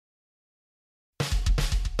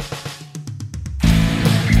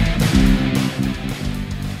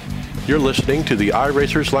You're listening to the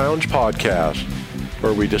iRacers Lounge podcast,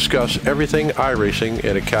 where we discuss everything iRacing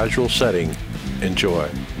in a casual setting. Enjoy.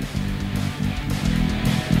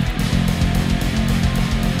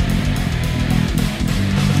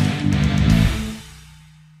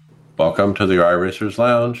 Welcome to the iRacers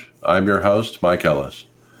Lounge. I'm your host, Mike Ellis.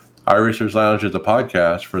 iRacers Lounge is a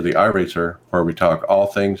podcast for the iRacer, where we talk all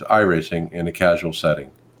things iRacing in a casual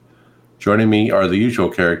setting. Joining me are the usual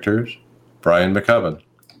characters, Brian McCubbin.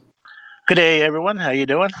 Good day, everyone. How you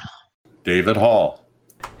doing? David Hall.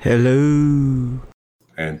 Hello.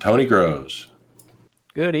 And Tony Groves.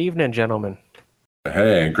 Good evening, gentlemen.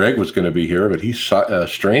 Hey, and Greg was going to be here, but he's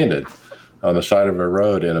stranded on the side of a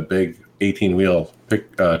road in a big 18-wheel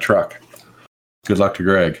truck. Good luck to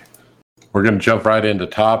Greg. We're going to jump right into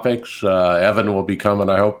topics. Evan will be coming,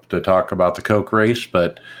 I hope, to talk about the Coke race.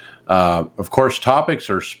 But, of course, topics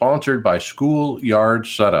are sponsored by Schoolyard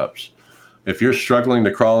Setups. If you're struggling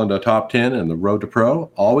to crawl into top 10 in the Road to Pro,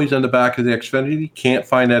 always in the back of the Xfinity, can't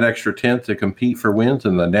find that extra 10th to compete for wins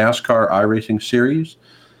in the NASCAR iRacing Series,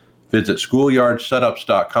 visit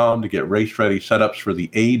schoolyardsetups.com to get race-ready setups for the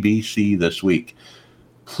ABC this week.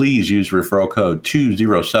 Please use referral code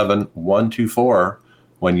 207124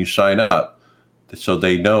 when you sign up, so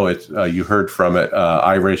they know it's you heard from it,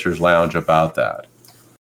 iRacers Lounge about that.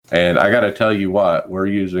 And I got to tell you what, we're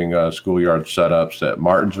using Schoolyard Setups at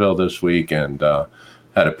Martinsville this week and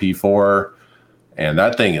had a P4, and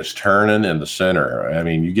that thing is turning in the center. I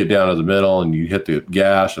mean, you get down to the middle and you hit the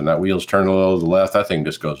gas and that wheel's turning a little to the left, that thing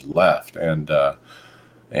just goes left. And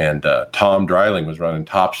Tom Dreiling was running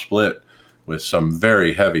top split with some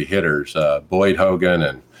very heavy hitters, Boyd Hogan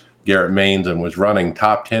and Garrett Maines, and was running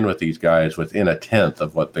top 10 with these guys within a tenth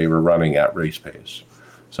of what they were running at race pace.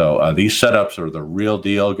 So these setups are the real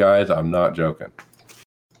deal, guys. I'm not joking.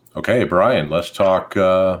 Okay, Brian, let's talk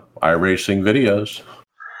iRacing videos.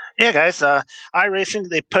 Yeah, guys. iRacing,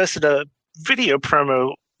 they posted a video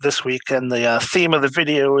promo this week, and the theme of the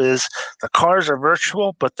video is the cars are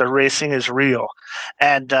virtual, but the racing is real.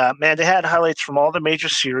 And, man, they had highlights from all the major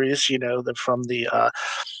series, you know,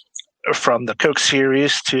 from the Coke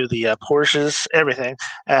series to the Porsches, everything,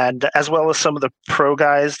 and as well as some of the pro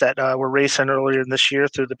guys that were racing earlier in this year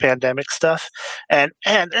through the pandemic stuff. And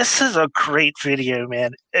this is a great video,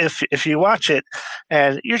 man. If you watch it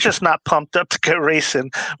and you're just not pumped up to go racing,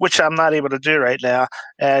 which I'm not able to do right now,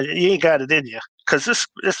 and you ain't got it in you, because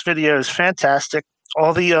this video is fantastic.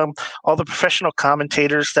 All the professional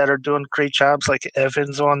commentators that are doing great jobs, like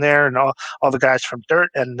Evans on there, and all the guys from Dirt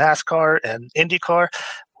and NASCAR and IndyCar.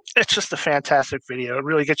 It's just a fantastic video. It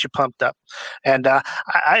really gets you pumped up. And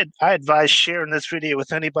I advise sharing this video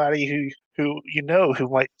with anybody who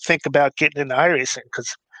might think about getting into iRacing,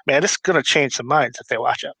 because, man, it's going to change some minds if they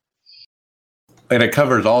watch it. And it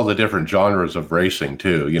covers all the different genres of racing,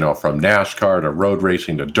 too, you know, from NASCAR to road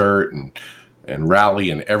racing to dirt and rally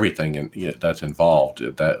and everything that's involved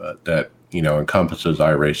that you know, encompasses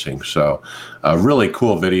iRacing. So a really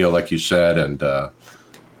cool video, like you said, and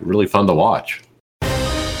really fun to watch.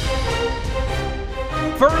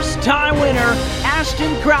 First-time winner,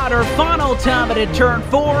 Ashton Crowder, final time at turn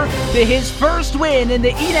 4 to his first win in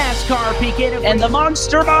the eNASCAR PK. And the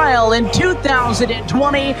Monster Mile in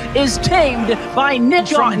 2020 is tamed by Nick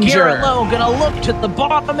Garrett Lowe. Gonna look to the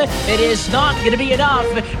bottom. It is not gonna be enough.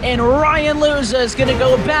 And Ryan Luza is gonna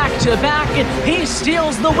go back-to-back. He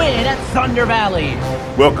steals the win at Thunder Valley.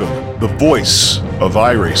 Welcome, the voice of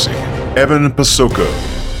iRacing, Evan Pasoko.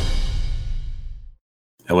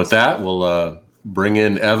 And with that, we'll bring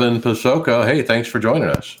in Evan Pasoko. Hey, thanks for joining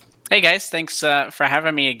us. Hey, guys. Thanks for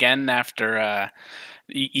having me again after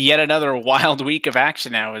yet another wild week of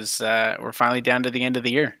action now as we're finally down to the end of the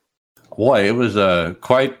year. Boy, it was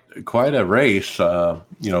quite a race.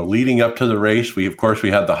 Leading up to the race, we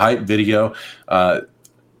had the hype video.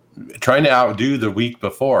 Trying to outdo the week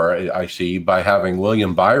before, I see, by having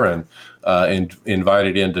William Byron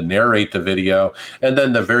invited in to narrate the video, and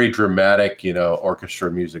then the very dramatic, orchestra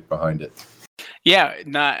music behind it. Yeah,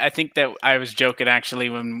 I think that I was joking actually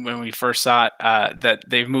when we first saw it that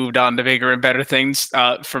they've moved on to bigger and better things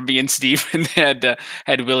for me and Steve, and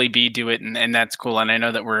had Willie B do it, and that's cool. And I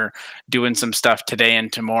know that we're doing some stuff today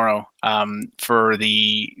and tomorrow for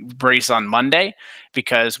the race on Monday,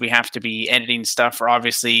 because we have to be editing stuff for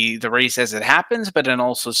obviously the race as it happens, but then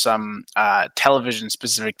also some television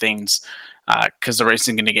specific things. Because the race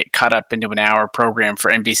is going to get cut up into an hour program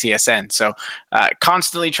for NBCSN, so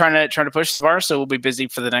constantly trying to push the bar. So we'll be busy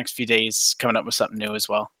for the next few days, coming up with something new as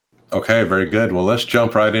well. Okay, very good. Well, let's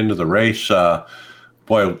jump right into the race.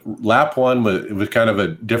 Boy, lap one was kind of a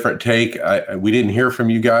different take. We didn't hear from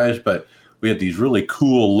you guys, but we had these really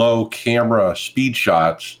cool low camera speed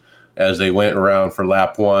shots as they went around for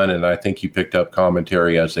lap 1, and I think you picked up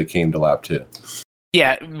commentary as they came to lap 2.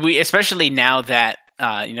 Yeah, we especially now that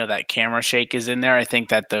that camera shake is in there. I think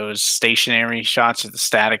that those stationary shots or the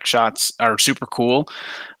static shots are super cool.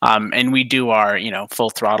 And we do our full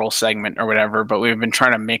throttle segment or whatever, but we've been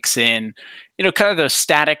trying to mix in kind of those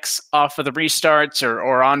statics off of the restarts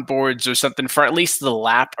or onboards or something for at least the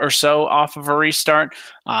lap or so off of a restart,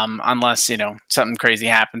 unless something crazy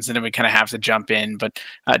happens, and then we kind of have to jump in. But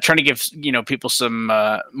trying to give people some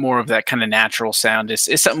more of that kind of natural sound is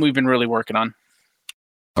something we've been really working on.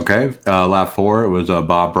 Okay, lap 4, it was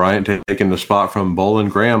Bob Bryant taking the spot from Bolin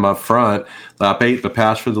Graham up front. Lap 8, the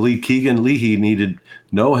pass for the lead. Keegan Leahy needed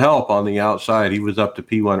no help on the outside. He was up to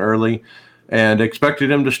P1 early and expected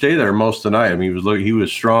him to stay there most of the night. I mean, he was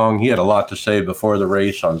strong. He had a lot to say before the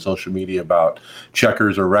race on social media about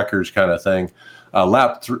checkers or wreckers kind of thing.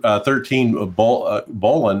 Lap 13,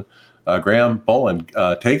 Graham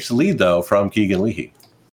Bolin takes the lead, though, from Keegan Leahy.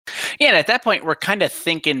 Yeah, and at that point, we're kind of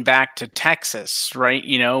thinking back to Texas, right?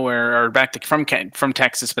 Or back to from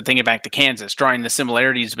Texas, but thinking back to Kansas, drawing the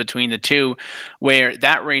similarities between the two, where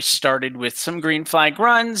that race started with some green flag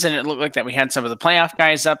runs, and it looked like that we had some of the playoff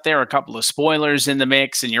guys up there, a couple of spoilers in the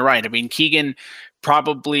mix, and you're right. I mean, Keegan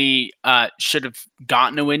probably should have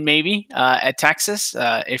gotten a win maybe at Texas,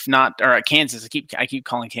 if not, or at Kansas. I keep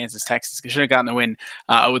calling Kansas Texas. He should have gotten a win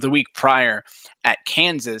with the week prior at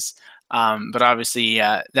Kansas. But obviously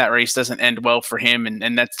that race doesn't end well for him,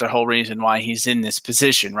 and that's the whole reason why he's in this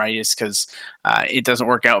position, right? Is because it doesn't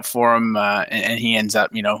work out for him, and he ends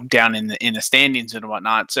up, down in the standings and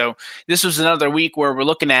whatnot. So this was another week where we're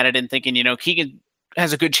looking at it and thinking, Keegan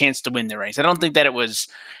has a good chance to win the race. I don't think that it was,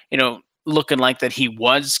 looking like that he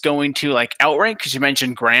was going to outright, because you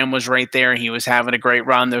mentioned Graham was right there. He was having a great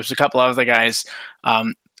run. There was a couple other guys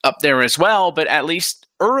up there as well, but at least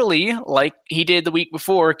early, like he did the week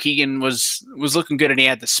before, Keegan was looking good and he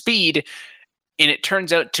had the speed. And it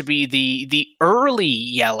turns out to be the early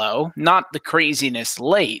yellow, not the craziness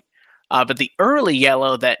late, but the early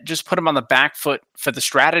yellow that just put him on the back foot for the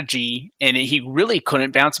strategy, and he really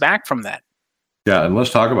couldn't bounce back from that. Yeah, and let's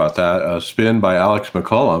talk about that. A spin by Alex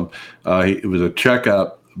McCullum. It was a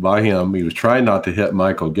checkup by him. He was trying not to hit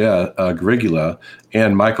Michael Grigula,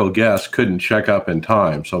 and Michael Guest couldn't check up in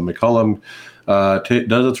time. So McCullum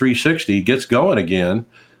does a 360, gets going again.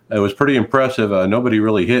 It was pretty impressive. Nobody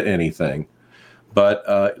really hit anything.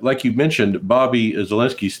 But like you mentioned, Bobby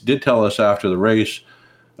Zalenski did tell us after the race,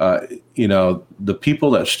 the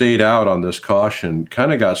people that stayed out on this caution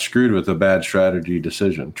kind of got screwed with a bad strategy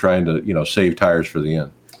decision, trying to, save tires for the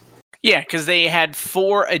end. Yeah, because they had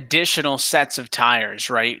 4 additional sets of tires,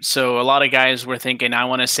 right? So a lot of guys were thinking, I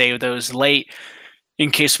want to save those late in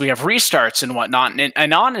case we have restarts and whatnot.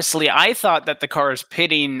 And honestly, I thought that the cars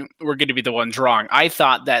pitting were going to be the ones wrong. I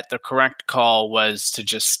thought that the correct call was to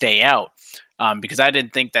just stay out. Because I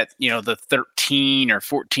didn't think that, the 13 or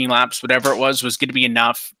 14 laps, whatever it was going to be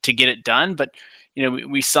enough to get it done. But,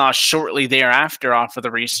 we saw shortly thereafter off of the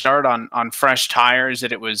restart on fresh tires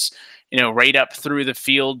that it was, right up through the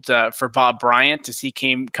field for Bob Bryant as he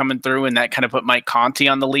came coming through, and that kind of put Mike Conti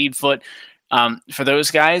on the lead foot for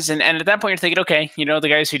those guys. And at that point you're thinking, okay, the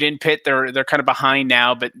guys who didn't pit, they're kind of behind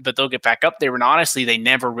now, but they'll get back up there. And honestly, they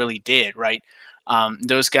never really did, right?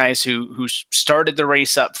 Those guys who started the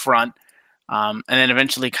race up front, and then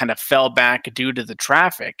eventually kind of fell back due to the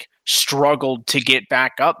traffic, struggled to get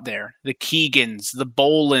back up there. The Keegans, the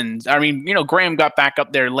Bolins. I mean, Graham got back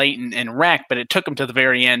up there late and wrecked, but it took him to the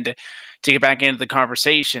very end to get back into the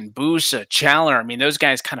conversation. Busa, Chandler, I mean, those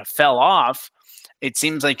guys kind of fell off. It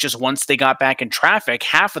seems like just once they got back in traffic,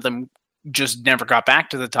 half of them just never got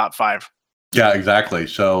back to the top 5. Yeah, exactly.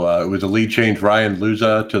 So it was a lead change, Ryan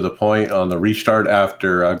Luza to the point on the restart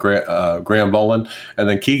after Graham Bolin. And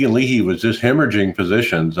then Keegan Leahy was just hemorrhaging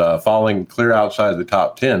positions, falling clear outside the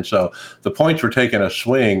top 10. So the points were taking a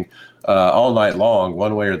swing all night long,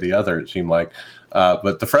 one way or the other, it seemed like.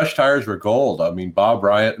 But the fresh tires were gold. I mean, Bob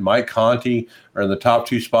Bryant and Mike Conti are in the top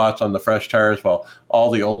 2 spots on the fresh tires, while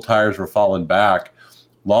all the old tires were falling back.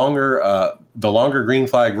 The longer green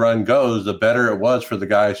flag run goes, the better it was for the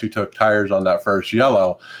guys who took tires on that first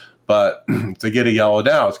yellow. But to get a yellow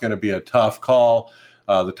now, it's going to be a tough call.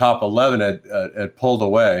 The top 11 had pulled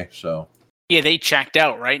away. So yeah, they checked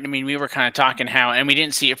out, right? I mean, we were kind of talking how, and we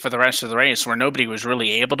didn't see it for the rest of the race where nobody was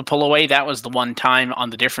really able to pull away. That was the one time on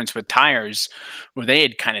the difference with tires where they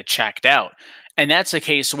had kind of checked out. And that's a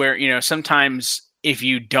case where, sometimes if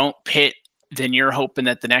you don't pit, then you're hoping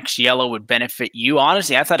that the next yellow would benefit you.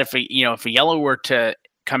 Honestly, I thought if a yellow were to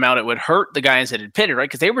come out, it would hurt the guys that had pitted, right?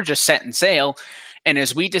 Because they were just setting sail. And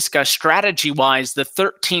as we discussed strategy-wise, the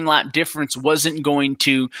 13-lap difference wasn't going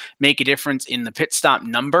to make a difference in the pit stop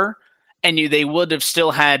number. And they would have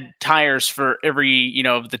still had tires for every,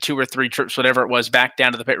 the 2 or 3 trips, whatever it was, back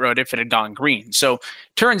down to the pit road if it had gone green. So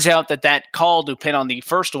turns out that call to pit on the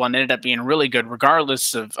first one ended up being really good,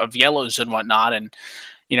 regardless of yellows and whatnot. And,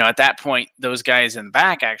 at that point, those guys in the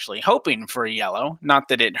back actually hoping for a yellow. Not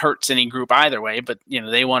that it hurts any group either way, but,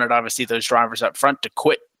 they wanted, obviously, those drivers up front to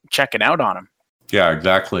quit checking out on them. Yeah,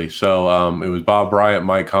 exactly. So it was Bob Bryant,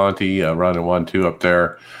 Mike Conti running 1-2 up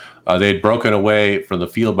there. They'd broken away from the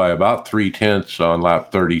field by about 0.3 on lap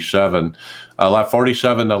 37. Lap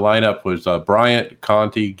 47, the lineup was Bryant,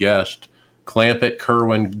 Conti, Guest, Clampett,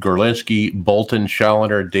 Kerwin, Gorlinski, Bolton,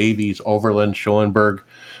 Schallender, Davies, Overland, Schoenberg.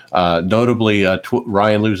 Notably,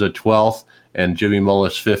 Ryan Luza 12th and Jimmy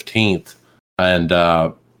Mullis 15th. And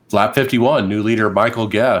lap 51, new leader Michael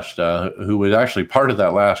Guest, who was actually part of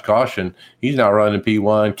that last caution. He's now running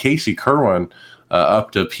P1. Casey Kerwin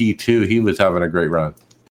up to P2. He was having a great run.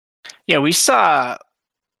 Yeah, we saw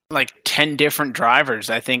like 10 different drivers,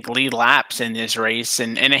 I think, lead laps in this race.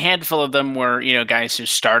 And a handful of them were, guys who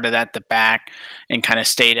started at the back and kind of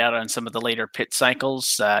stayed out on some of the later pit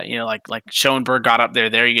cycles. Like Schoenberg got up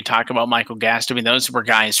there. You talk about Michael Guest. I mean, those were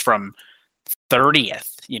guys from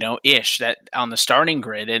 30th, ish that on the starting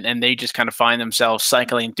grid. And they just kind of find themselves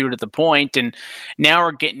cycling through to the point. And now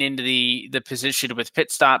we're getting into the position with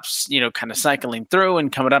pit stops, kind of cycling through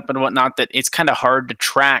and coming up and whatnot, that it's kind of hard to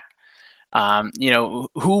track.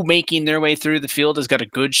 Who making their way through the field has got a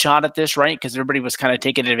good shot at this, right? Because everybody was kind of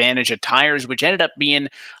taking advantage of tires, which ended up being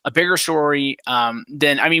a bigger story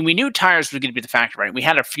we knew tires was going to be the factor, right? We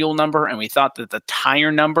had a fuel number and we thought that the tire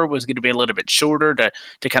number was going to be a little bit shorter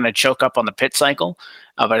to kind of choke up on the pit cycle.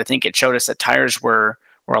 But I think it showed us that tires were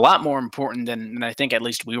a lot more important than I think at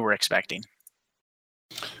least we were expecting.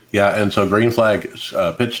 Yeah, and so green flag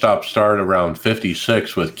pit stop started around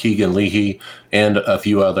 56 with Keegan Leahy and a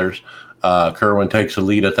few others. Kerwin takes the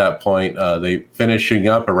lead at that point. They finishing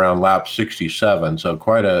up around lap 67, so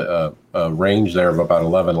quite a range there of about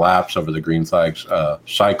 11 laps over the green flags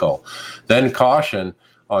cycle. Then caution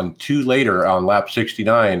on 2 later on lap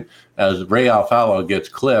 69 as Ray Alfalo gets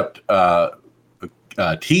clipped.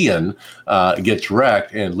 Tian gets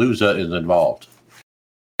wrecked and Luza is involved.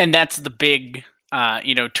 And that's the big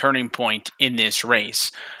turning point in this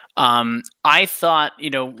race. I thought,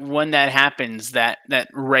 when that happens, that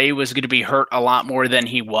Ray was going to be hurt a lot more than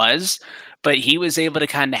he was, but he was able to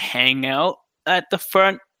kind of hang out at the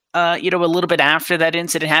front, a little bit after that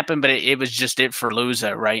incident happened, but it was just it for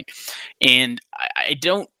Luza, right? And I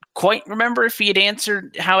don't quite remember if he had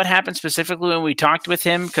answered how it happened specifically when we talked with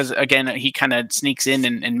him, because again, he kind of sneaks in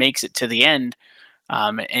and makes it to the end.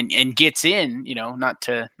 And gets in, not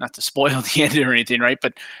to spoil the end or anything, right?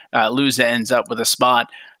 But Luza ends up with a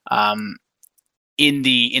spot in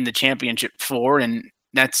the championship 4, and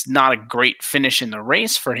that's not a great finish in the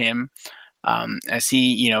race for him, as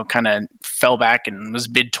he kind of fell back and was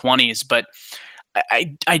mid-20s. But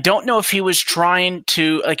I don't know if he was trying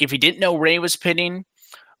to, like, if he didn't know Ray was pitting,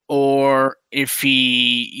 or if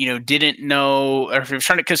he, didn't know, or if he was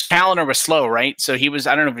trying to, because Callender was slow, right? So he was,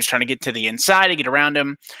 I don't know if he was trying to get to the inside to get around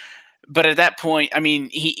him. But at that point,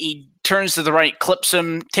 he turns to the right, clips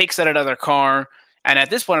him, takes out another car. And at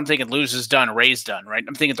this point, I'm thinking Luza's done, Ray's done, right?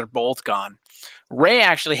 I'm thinking they're both gone. Ray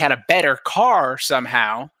actually had a better car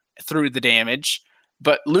somehow through the damage,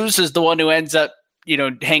 but Luza's the one who ends up,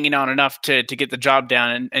 hanging on enough to get the job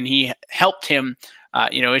done. And he helped him,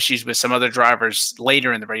 issues with some other drivers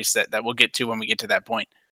later in the race that we'll get to when we get to that point.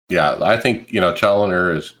 Yeah, I think,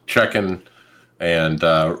 Challenger is checking and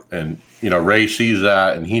Ray sees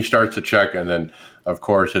that and he starts to check. And then, of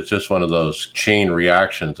course, it's just one of those chain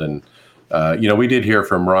reactions. And, we did hear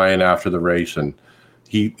from Ryan after the race, and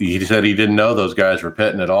he said he didn't know those guys were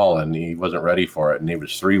pitting at all, and he wasn't ready for it. And he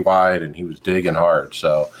was 3 wide, and he was digging hard.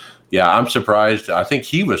 So, yeah, I'm surprised. I think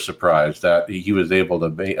he was surprised that he was able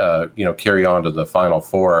to, carry on to the Final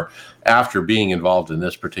 4 after being involved in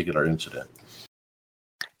this particular incident.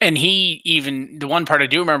 And the one part I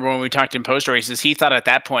do remember when we talked in post races, he thought at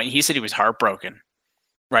that point, he said he was heartbroken.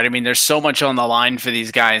 Right. There's so much on the line for these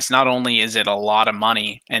guys. Not only is it a lot of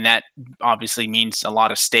money, and that obviously means a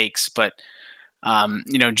lot of stakes, but,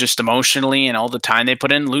 just emotionally and all the time they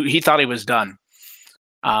put in, he thought he was done.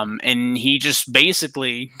 And he just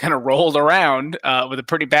basically kind of rolled around with a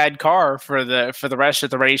pretty bad car for the rest of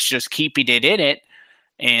the race, just keeping it in it.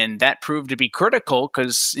 And that proved to be critical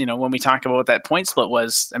because, when we talk about what that point split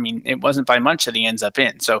was, I mean, it wasn't by much that he ends up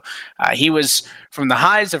in. So he was from the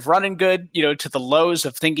highs of running good, to the lows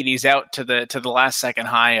of thinking he's out to the last second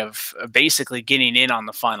high of basically getting in on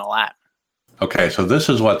the final lap. Okay, so this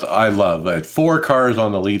is what I love. I had 4 cars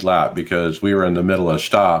on the lead lap because we were in the middle of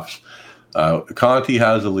stops. Conti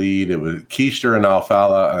has the lead. It was Keister and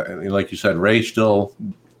Alfala. Like you said, Ray still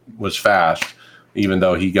was fast, even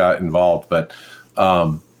though he got involved. But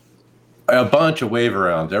a bunch of wave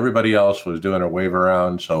arounds. Everybody else was doing a wave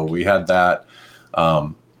around, so we had that.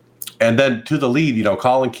 And then to the lead,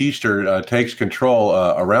 Colin Keister takes control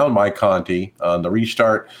around Mike Conti on the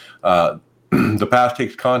restart. The pass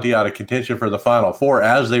takes Conti out of contention for the final 4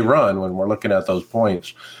 as they run when we're looking at those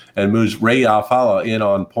points, and moves Ray Alfala in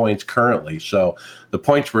on points currently. So the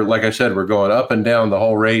points were, like I said, we're going up and down the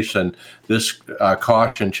whole race, and this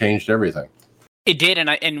caution changed everything. It did, and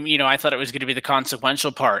I thought it was going to be the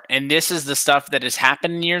consequential part. And this is the stuff that has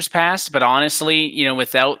happened in years past, but honestly,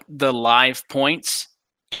 without the live points,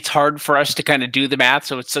 it's hard for us to kind of do the math,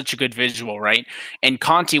 so it's such a good visual, right? And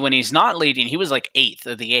Conti, when he's not leading, he was like 8th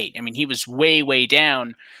of the 8. I mean, he was way, way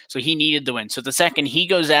down, so he needed the win. So the second he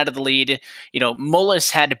goes out of the lead, Mullis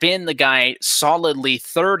had been the guy solidly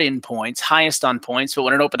 3rd in points, highest on points, but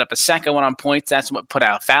when it opened up a second one on points, that's what put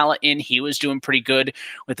Alfala in. He was doing pretty good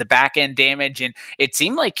with the back-end damage, and it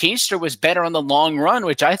seemed like Keister was better on the long run,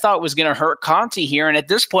 which I thought was going to hurt Conti here. And at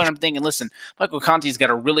this point, I'm thinking, listen, Michael Conti's got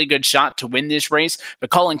a really good shot to win this race, but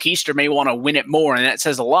Colin Keister may want to win it more, and that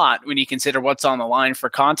says a lot when you consider what's on the line for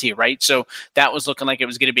Conti, right? So that was looking like it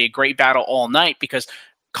was going to be a great battle all night because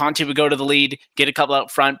Conti would go to the lead, get a couple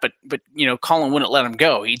out front, but Colin wouldn't let him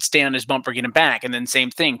go. He'd stay on his bumper, get him back, and then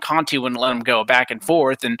same thing. Conti wouldn't let him go back and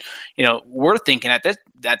forth, and we're thinking at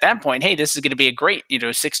that point, hey, this is going to be a great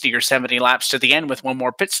 60 or 70 laps to the end with one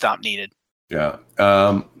more pit stop needed. Yeah.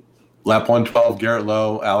 Lap 112, Garrett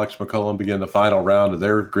Lowe, Alex McCullum begin the final round of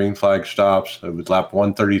their green flag stops. It was lap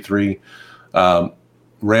 133.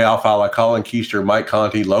 Ray Alfala, Colin Keister, Mike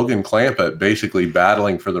Conti, Logan Clampett basically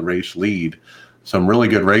battling for the race lead. Some really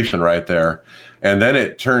good racing right there. And then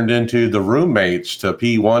it turned into the roommates to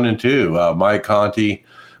P1 and 2. Mike Conti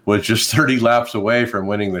was just 30 laps away from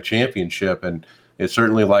winning the championship, and it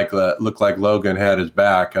certainly looked like Logan had his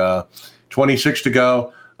back. 26 to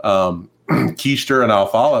go. Keister and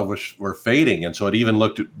Alfala were fading, and so it even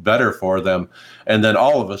looked better for them. And then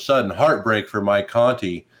all of a sudden, heartbreak for Mike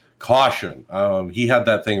Conti. Caution. He had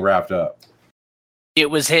that thing wrapped up. It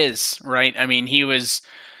was his, right? I mean, he was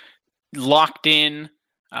locked in,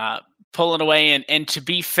 pulling away, and to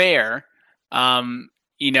be fair, I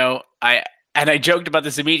joked about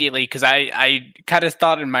this immediately because I kind of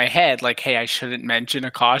thought in my head like, hey, I shouldn't mention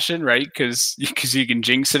a caution, right? Because you can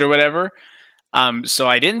jinx it or whatever. So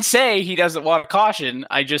I didn't say he doesn't want a caution.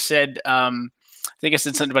 I just said, I think I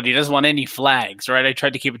said something about he doesn't want any flags, right? I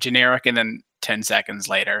tried to keep it generic, and then 10 seconds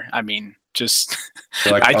later, I mean, just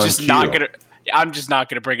like I'm just not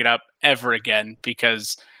gonna bring it up ever again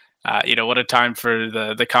because what a time for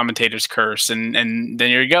the commentator's curse, and then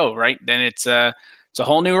there you go, right? Then it's a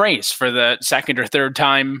whole new race for the second or third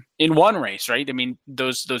time in one race, right? I mean,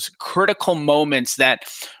 those critical moments that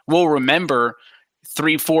we'll remember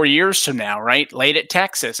 3-4 years from now, right? Late at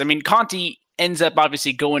Texas. I mean, Conti ends up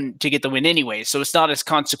obviously going to get the win anyway, so it's not as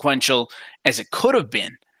consequential as it could have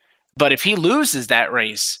been. But if he loses that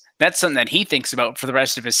race, that's something that he thinks about for the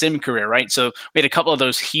rest of his sim career, right? So we had a couple of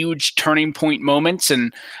those huge turning point moments,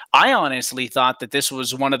 and I honestly thought that this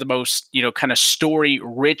was one of the most, kind of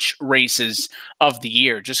story-rich races of the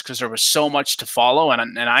year, just because there was so much to follow,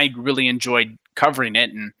 and I really enjoyed covering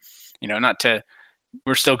it. And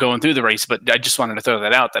we're still going through the race, but I just wanted to throw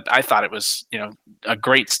that out that I thought it was, a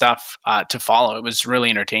great stuff to follow. It was really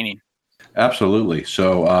entertaining. Absolutely.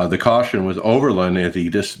 So the caution was Overland as he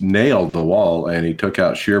just nailed the wall and he took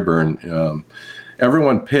out Shearburn.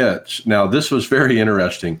 Everyone pits. Now, this was very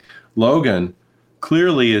interesting. Logan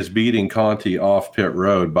clearly is beating Conti off pit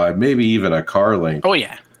road by maybe even a car length. Oh,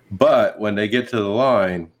 yeah. But when they get to the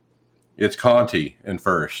line, it's Conti in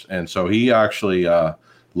first. And so he actually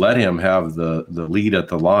let him have the lead at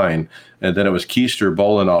the line. And then it was Keister,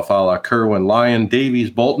 Bolin, Alfala, Kerwin, Lyon,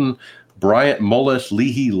 Davies, Bolton, Bryant, Mullis,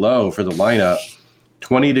 Leahy, Lowe for the lineup.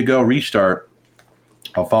 20 to go restart.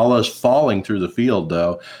 Alfala's falling through the field,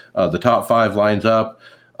 though. The top 5 lines up.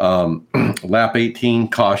 Lap 18,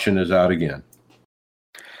 caution is out again.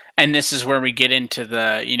 And this is where we get into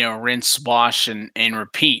the, rinse, wash, and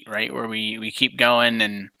repeat, right? Where we keep going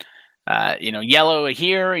and, yellow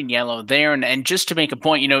here and yellow there. And just to make a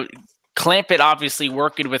point, Clampett obviously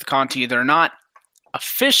working with Conti. They're not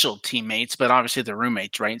official teammates, but obviously they're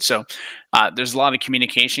roommates, right? So there's a lot of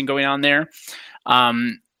communication going on there.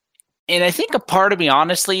 And I think a part of me,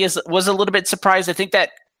 honestly, was a little bit surprised. I think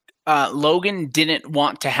that Logan didn't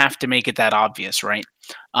want to have to make it that obvious, right?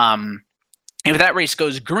 If that race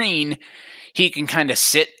goes green, he can kind of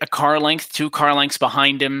sit a car length, 2 car lengths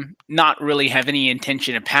behind him, not really have any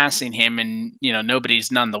intention of passing him, and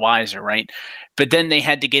nobody's none the wiser, right? But then they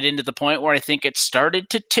had to get into the point where I think it started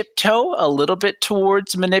to tiptoe a little bit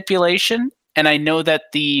towards manipulation, and I know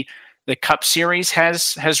that the Cup Series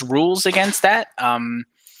has rules against that.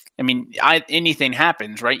 Anything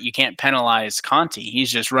happens, right? You can't penalize Conti.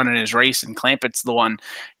 He's just running his race, and Clampett's the one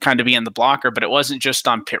kind of being the blocker. But it wasn't just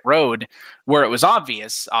on pit road where it was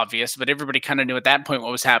obvious, but everybody kind of knew at that point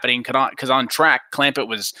what was happening, because on track, Clampett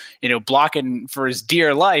was, blocking for his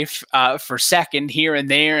dear life for second here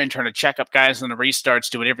and there and trying to check up guys on the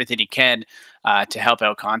restarts, doing everything he can to help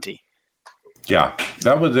out Conti. Yeah,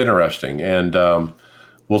 that was interesting. And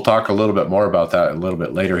we'll talk a little bit more about that a little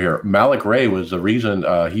bit later here. Malik Ray was the reason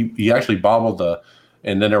he actually bobbled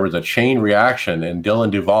and then there was a chain reaction, and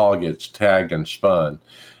Dylan Duval gets tagged and spun.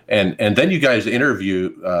 And then you guys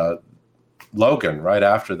interview Logan right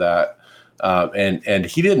after that. And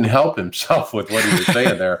he didn't help himself with what he was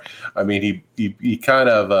saying there. I mean, he kind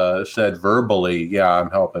of said verbally, yeah, I'm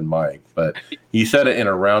helping Mike, but he said it in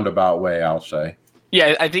a roundabout way, I'll say.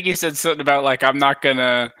 Yeah, I think he said something about I'm not going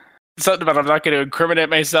to incriminate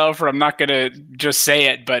myself, or I'm not going to just say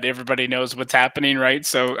it, but everybody knows what's happening, right?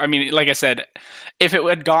 So, I mean, like I said, if it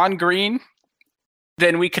had gone green,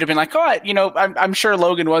 then we could have been like, I'm sure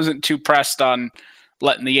Logan wasn't too pressed on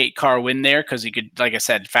letting the 8 car win there, because he could, like I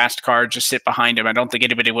said, fast car, just sit behind him. I don't think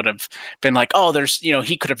anybody would have been like,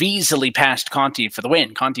 he could have easily passed Conti for the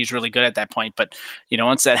win. Conti's really good at that point. But,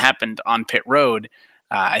 once that happened on pit road,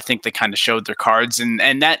 I think they kind of showed their cards, and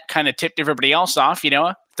that kind of tipped everybody else off,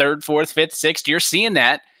 3rd, 4th, 5th, 6th. You're seeing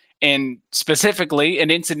that. And specifically, an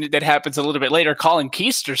incident that happens a little bit later, Colin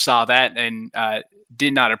Keister saw that and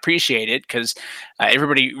did not appreciate it, because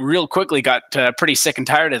everybody real quickly got pretty sick and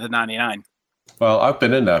tired of the 99. Well, I've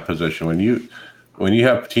been in that position. When you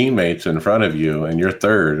have teammates in front of you and you're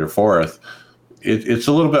 3rd or 4th, it's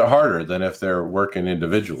a little bit harder than if they're working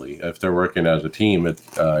individually. If they're working as a team,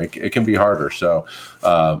 it can be harder. So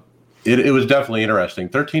it was definitely interesting.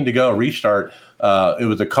 13 to go, restart. It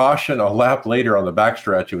was a caution a lap later on the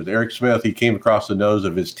backstretch. It was Eric Smith. He came across the nose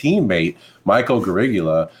of his teammate, Michael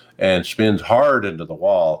Garigula, and spins hard into the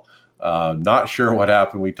wall. Not sure what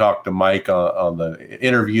happened. We talked to Mike on the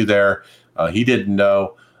interview there. He didn't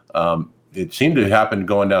know. It seemed to happen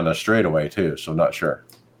going down the straightaway too, so not sure.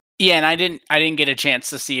 Yeah, and I didn't get a chance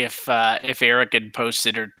to see if Eric had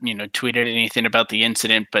posted or tweeted anything about the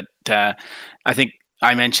incident, but I think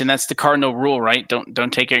I mentioned that's the cardinal rule, right?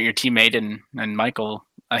 Don't take out your teammate, and Michael,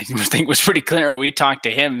 I think, was pretty clear. We talked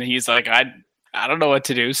to him, and he's like, I don't know what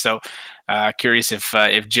to do. So curious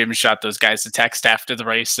if Jim shot those guys a text after the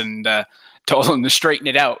race and told them to straighten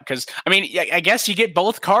it out, because I guess you get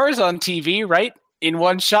both cars on TV, right, in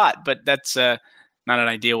one shot, but that's not an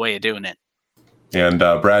ideal way of doing it. And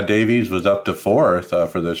Brad Davies was up to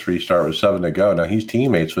 4th for this restart with 7 to go. Now he's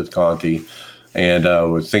teammates with Conti, and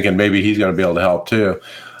was thinking maybe he's going to be able to help too.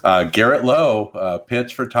 Garrett Lowe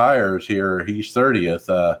pits for tires here. He's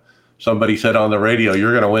 30th. Somebody said on the radio,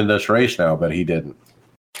 "You're going to win this race now," but he didn't.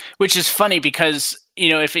 Which is funny because,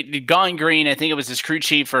 if it had gone green, I think it was his crew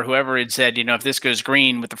chief or whoever had said, if this goes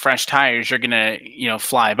green with the fresh tires, you're going to,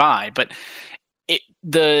 fly by. But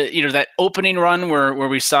that opening run where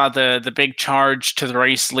we saw the big charge to the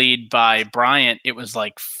race lead by Bryant, it was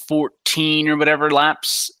like 14 or whatever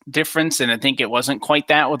laps difference, and I think it wasn't quite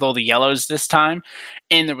that with all the yellows this time,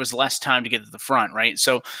 and there was less time to get to the front, right?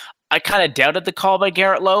 So I kind of doubted the call by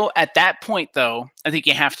Garrett Lowe. At that point, though, I think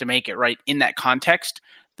you have to make it right in that context.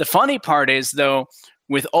 The funny part is, though,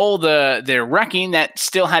 with all the wrecking that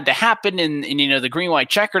still had to happen and the green-white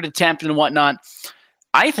checkered attempt and whatnot,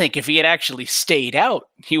 I think if he had actually stayed out,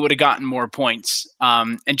 he would have gotten more points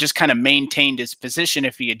and just kind of maintained his position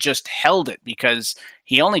if he had just held it, because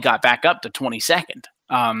he only got back up to 22nd.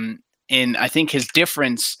 And I think his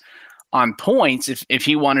difference on points, if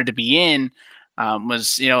he wanted to be in,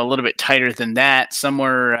 was a little bit tighter than that.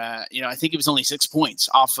 Somewhere, I think it was only 6 points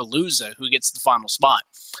off of Luza, who gets the final spot.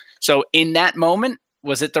 So in that moment,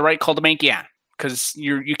 was it the right call to make? Yeah, because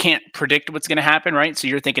you can't predict what's going to happen, right? So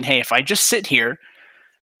you're thinking, hey, if I just sit here,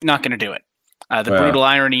 not going to do it. The brutal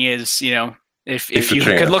irony is, If you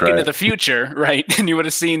could look into the future, right, and you would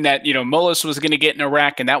have seen that, Mullis was going to get in a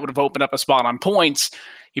wreck and that would have opened up a spot on points,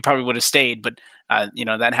 he probably would have stayed. But,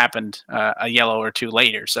 that happened a yellow or two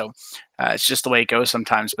later. So it's just the way it goes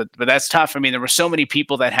sometimes. But that's tough. I mean, there were so many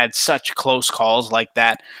people that had such close calls like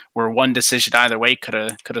that where one decision either way could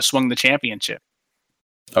have swung the championship.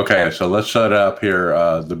 Okay, so let's set up here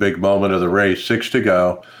the big moment of the race. 6 to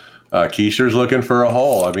go. Keister's looking for a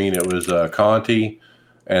hole. I mean, it was Conti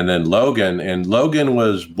and then Logan. And Logan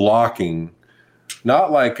was blocking,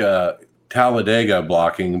 not like Talladega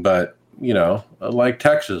blocking, but, like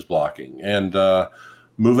Texas blocking. And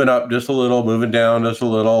moving up just a little, moving down just a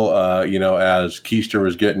little, as Keister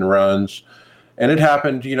was getting runs. And it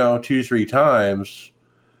happened, 2-3 times.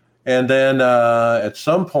 And then at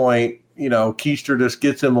some point, Keister just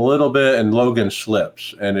gets him a little bit and Logan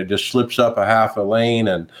slips, and it just slips up a half a lane,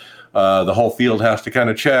 and the whole field has to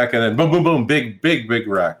kind of check, and then boom, boom, boom, big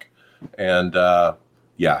wreck. And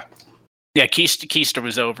yeah, Keister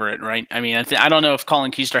was over it, right? I mean, I don't know if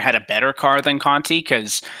Colin Keister had a better car than Conti,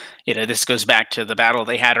 because this goes back to the battle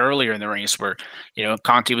they had earlier in the race where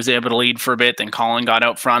Conti was able to lead for a bit, then Colin got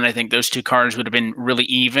out front. I think those two cars would have been really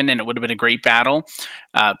even, and it would have been a great battle.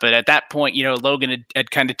 But at that point, Logan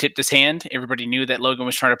had kind of tipped his hand. Everybody knew that Logan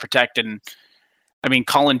was trying to protect, and I mean,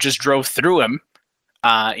 Colin just drove through him.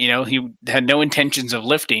 He had no intentions of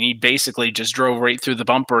lifting. He basically just drove right through the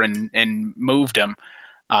bumper and moved him.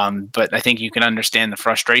 But I think you can understand the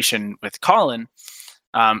frustration with Colin.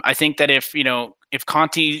 I think that if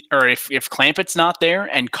Conti, or if Clampett's not there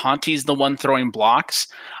and Conti's the one throwing blocks,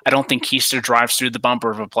 I don't think Keister drives through the bumper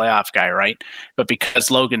of a playoff guy, right? But because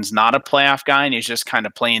Logan's not a playoff guy and he's just kind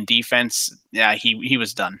of playing defense, he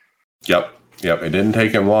was done. Yep. It didn't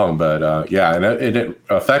take him long, but and it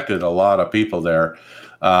affected a lot of people there.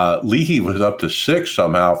 Leahy was up to 6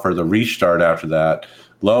 somehow for the restart after that.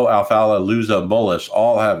 Lowe, Alfala, Luza, Mullis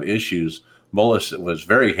all have issues. Mullis was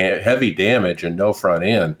very heavy damage and no front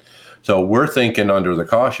end. So we're thinking under the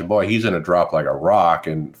caution, boy, he's going to drop like a rock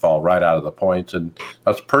and fall right out of the points. And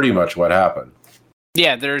that's pretty much what happened.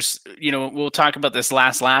 Yeah, there's, we'll talk about this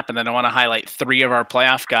last lap, and then I want to highlight 3 of our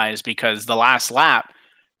playoff guys, because the last lap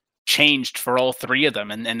changed for all 3 of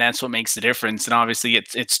them. And that's what makes the difference. And obviously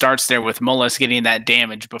it starts there with Mullis getting that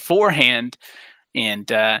damage beforehand.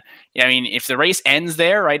 And I mean, if the race ends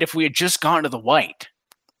there, right, if we had just gone to the white,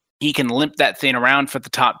 he can limp that thing around for the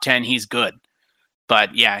top 10. He's good.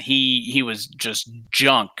 But yeah, he was just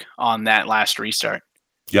junk on that last restart.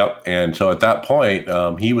 Yep. And so at that point,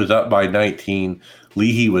 he was up by 19.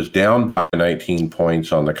 Leahy was down by 19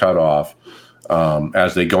 points on the cutoff.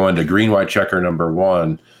 As they go into green, white checker number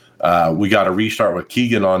 1, we got a restart with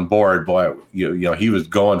Keegan on board. Boy, he was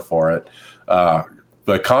going for it.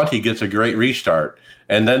 But Conti gets a great restart.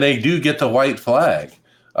 And then they do get the white flag.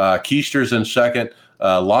 Keister's in second.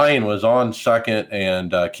 Lyon was on second,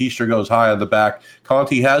 and Keister goes high on the back.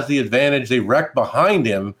 Conti has the advantage. They wreck behind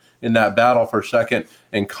him in that battle for second,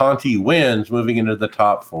 and Conti wins, moving into the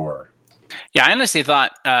top 4. Yeah, I honestly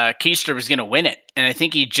thought Keister was going to win it, and I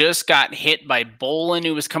think he just got hit by Bolin,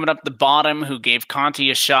 who was coming up the bottom, who gave Conti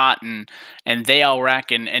a shot, and they all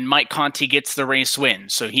wreck, and Mike Conti gets the race win.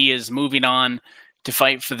 So he is moving on to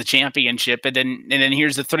fight for the championship. And then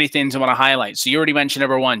here's the 3 things I want to highlight. So you already mentioned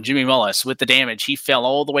number 1, Jimmy Mullis with the damage. He fell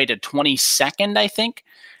all the way to 22nd, I think,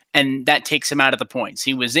 and that takes him out of the points.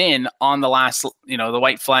 He was in on the last, the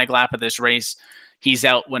white flag lap of this race. He's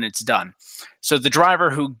out when it's done. So the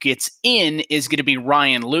driver who gets in is going to be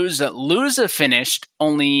Ryan Luza. Luza finished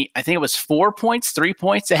only, I think it was 3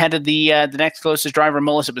 points ahead of the next closest driver,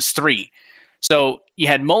 Mullis. It was 3. So you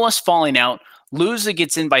had Mullis falling out. Luza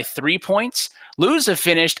gets in by 3 points. Luza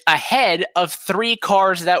finished ahead of 3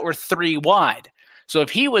 cars that were 3 wide. So if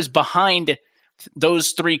he was behind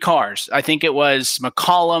those 3 cars, I think it was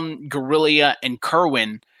McCollum, Guerrilla, and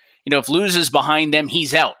Kerwin, if Luza's behind them,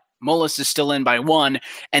 he's out. Mullis is still in by 1.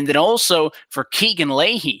 And then also for Keegan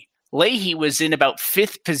Leahy. Leahy was in about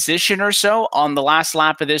 5th position or so on the last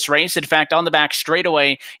lap of this race. In fact, on the back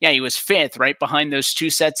straightaway, he was 5th, right behind those 2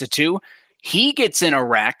 sets of 2. He gets in a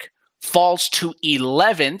wreck, falls to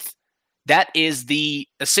 11th. That is a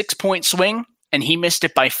 6-point swing, and he missed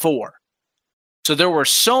it by 4. So there were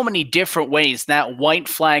so many different ways that white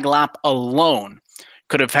flag lap alone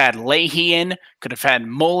could have had Leahy in, could have had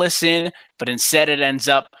Mullis in, but instead it ends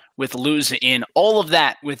up with Luza in. All of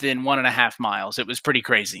that within 1.5 miles. It was pretty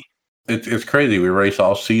crazy. It's crazy. We race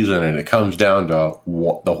all season, and it comes down to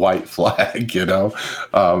the white flag,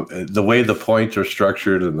 the way the points are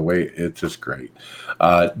structured and the way it's just great.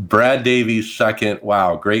 Brad Davies, second.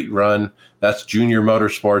 Wow, great run. That's Junior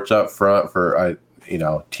Motorsports up front for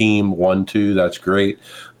team 1-2. That's great.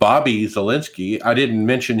 Bobby Zielinski, I didn't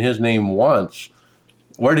mention his name once.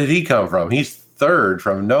 Where did he come from? He's third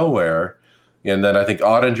from nowhere. And then I think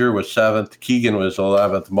Ottinger was 7th. Keegan was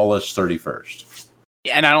 11th. Mullis 31st.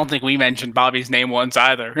 And I don't think we mentioned Bobby's name once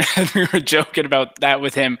either. We were joking about that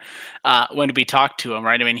with him when we talked to him,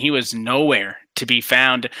 right? I mean, he was nowhere to be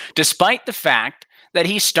found, despite the fact that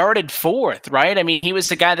he started 4th, right? I mean, he was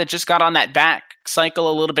the guy that just got on that back cycle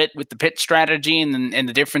a little bit with the pit strategy and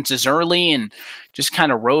the differences early and just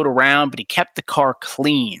kind of rode around, but he kept the car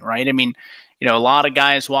clean, right? I mean, a lot of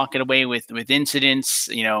guys walking away with incidents,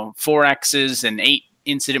 4Xs and 8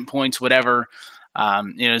 incident points, whatever.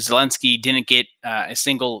 Zielinski didn't get a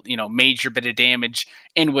single, major bit of damage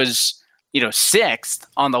and was, 6th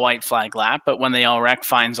on the white flag lap. But when they all wreck,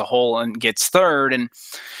 finds a hole and gets 3rd. And,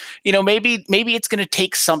 maybe it's going to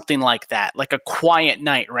take something like that, like a quiet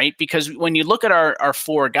night, right? Because when you look at our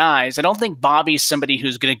 4 guys, I don't think Bobby's somebody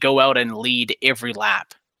who's going to go out and lead every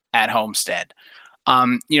lap at Homestead.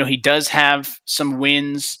 He does have some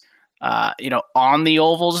wins, on the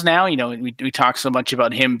ovals now. We talk so much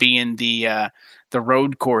about him being the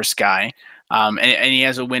road course guy, and he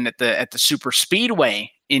has a win at the super speedway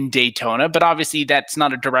in Daytona, but obviously that's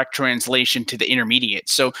not a direct translation to the intermediate.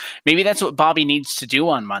 So maybe that's what Bobby needs to do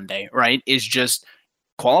on Monday, right? Is just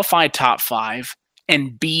qualify top 5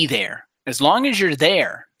 and be there. As long as you're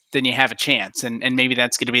there, then you have a chance. And maybe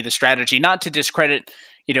that's going to be the strategy, not to discredit,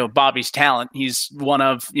 Bobby's talent. He's one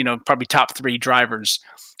of, probably top 3 drivers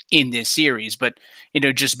in this series, but,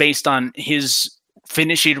 just based on his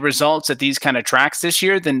finishing results at these kind of tracks this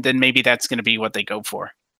year, then maybe that's going to be what they go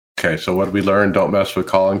for. Okay, so what did we learn? Don't mess with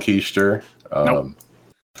Colin Keister. Nope.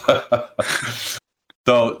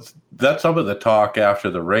 So that's some of the talk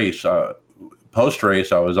after the race.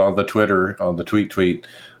 Post-race, I was on the Twitter, on the tweet.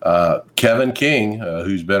 Kevin King,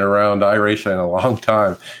 who's been around iRacing a long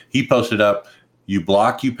time, he posted up, "You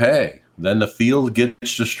block, you pay. Then the field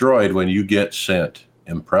gets destroyed when you get sent."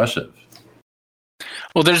 Impressive.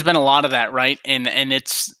 Well, there's been a lot of that, right? And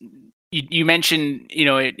it's, you mentioned,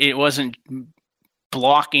 it wasn't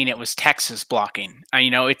blocking, it was Texas blocking.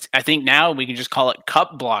 I think now we can just call it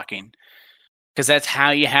cup blocking, because that's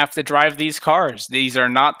how you have to drive these cars. These are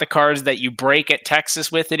not the cars that you break at Texas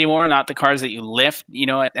with anymore, not the cars that you lift,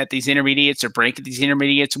 at these intermediates or break at these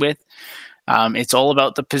intermediates with. It's all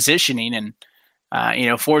about the positioning. And,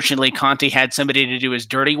 fortunately, Conti had somebody to do his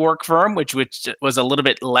dirty work for him, which was a little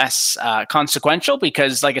bit less consequential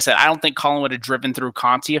because, like I said, I don't think Colin would have driven through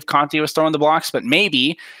Conti if Conti was throwing the blocks, but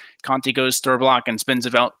maybe Conti goes through a block and spins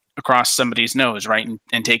it out across somebody's nose, right,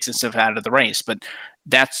 and takes himself out of the race. But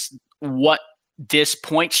that's what this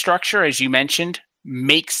point structure, as you mentioned,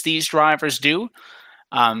 makes these drivers do.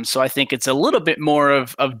 So I think it's a little bit more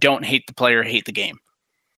of don't hate the player, hate the game.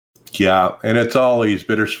 Yeah, and it's always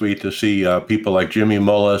bittersweet to see people like Jimmy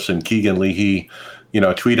Mullis and Keegan Leahy,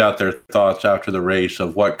 tweet out their thoughts after the race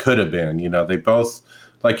of what could have been. They both,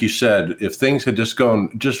 like you said, if things had just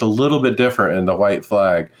gone just a little bit different in the white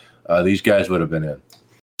flag, these guys would have been in.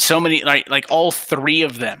 So many, like all 3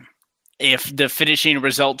 of them, if the finishing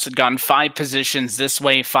results had gone 5 positions this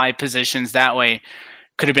way, 5 positions that way,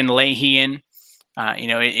 could have been Leahy in.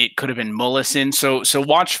 It could have been Mullis in. So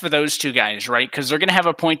watch for those 2 guys, right? Because they're going to have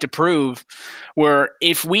a point to prove where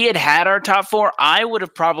if we had our top 4, I would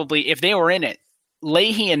have probably, if they were in it,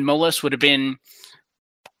 Leahy and Mullis would have been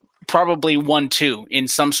probably 1-2 in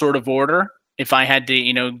some sort of order. If I had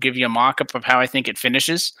to, give you a mock-up of how I think it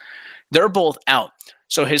finishes, they're both out.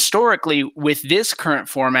 So historically, with this current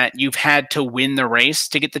format, you've had to win the race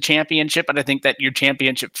to get the championship. But I think that your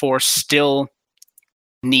championship 4 still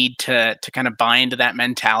need to kind of buy into that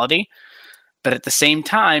mentality. But at the same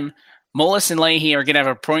time, Mullis and Leahy are going to have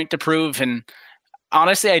a point to prove. And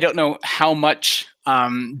honestly, I don't know how much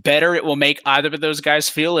better it will make either of those guys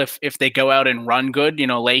feel if they go out and run good.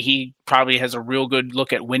 Leahy probably has a real good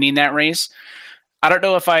look at winning that race. I don't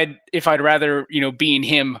know if I'd rather, being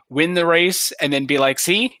him win the race and then be like,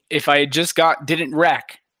 see, if I just didn't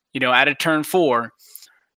wreck, out of turn 4,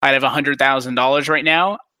 I'd have $100,000 right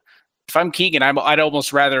now. If I'm Keegan, I'd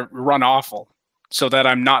almost rather run awful so that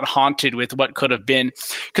I'm not haunted with what could have been.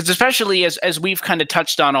 Because especially as we've kind of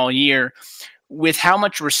touched on all year, with how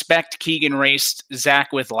much respect Keegan raced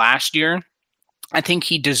Zach with last year, I think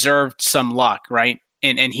he deserved some luck, right?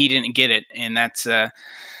 And he didn't get it. And that's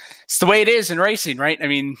it's the way it is in racing, right? I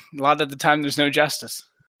mean, a lot of the time there's no justice.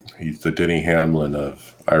 He's the Denny Hamlin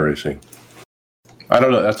of iRacing. I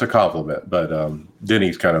don't know. That's a compliment, but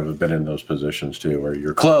Denny's kind of been in those positions too, where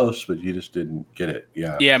you're close, but you just didn't get it.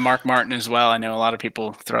 Yeah. Yeah, Mark Martin as well. I know a lot of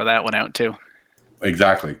people throw that one out too.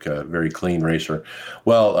 exactly. Very clean racer.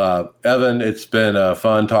 Well, Evan, it's been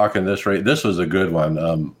fun talking this race. This was a good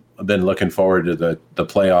one. I've been looking forward to the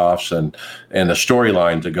playoffs and the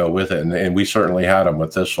storyline to go with it, and we certainly had them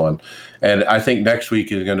with this one. And I think next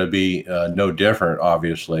week is going to be no different,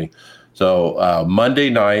 obviously. So Monday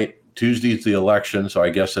night, Tuesday's the election, so I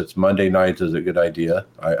guess it's Monday night is a good idea,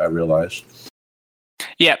 I realize.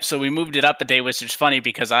 Yeah, so we moved it up a day, which is funny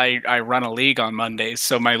because I run a league on Mondays,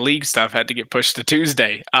 so my league stuff had to get pushed to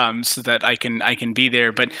Tuesday, so that I can be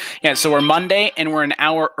there. But yeah, so we're Monday and we're an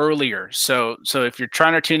hour earlier. So if you're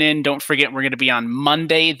trying to tune in, don't forget we're going to be on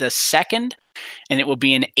Monday the 2nd, and it will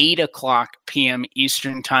be an 8:00 p.m.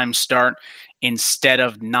 Eastern time start instead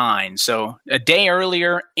of 9. So a day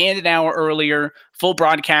earlier and an hour earlier. Full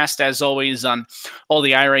broadcast, as always, on all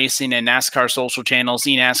the iRacing and NASCAR social channels.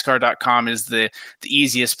 eNASCAR.com is the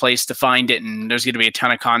easiest place to find it, and there's going to be a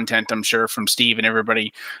ton of content, I'm sure, from Steve and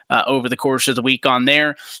everybody over the course of the week on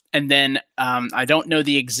there. And then I don't know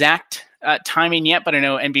the exact timing yet, but I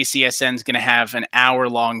know NBCSN is going to have an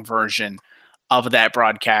hour-long version of that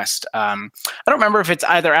broadcast. I don't remember if it's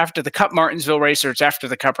either after the Cup Martinsville race or it's after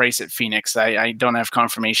the Cup race at Phoenix. I don't have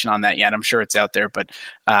confirmation on that yet. I'm sure it's out there, but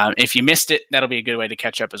if you missed it, that'll be a good way to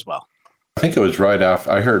catch up as well. I think it was right after.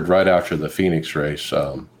 I heard right after the Phoenix race,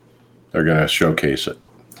 they're going to showcase it.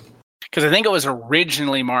 Because I think it was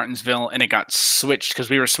originally Martinsville, and it got switched because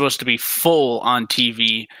we were supposed to be full on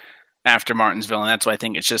TV after Martinsville, and that's why I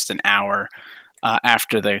think it's just an hour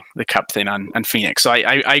after the Cup thing on Phoenix. So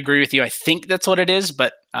I agree with you. I think that's what it is,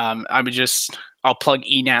 but I'll plug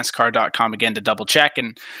eNASCAR.com again to double check,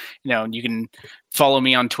 and you can follow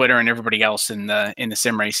me on Twitter and everybody else in the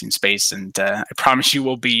sim racing space, and I promise you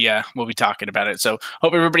we'll be talking about it. So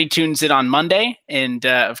hope everybody tunes in on Monday, and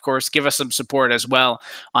of course give us some support as well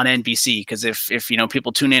on NBC, because if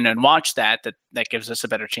people tune in and watch that gives us a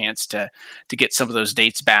better chance to get some of those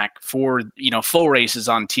dates back for full races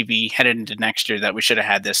on TV headed into next year that we should have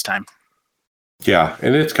had this time. Yeah,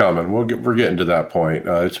 and it's coming. We're getting to that point.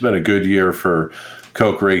 It's been a good year for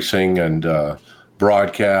Coke Racing and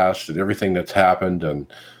broadcast and everything that's happened, and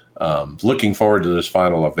looking forward to this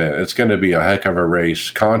final event. It's going to be a heck of a race.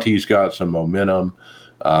 Conti's got some momentum,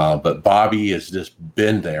 but Bobby has just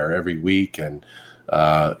been there every week, and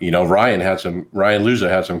Ryan Luza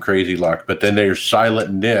had some crazy luck, but then there's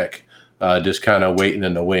Silent Nick just kind of waiting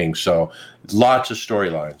in the wings. So lots of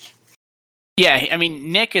storylines. Yeah, I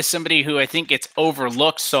mean, Nick is somebody who I think gets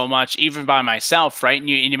overlooked so much, even by myself, right? And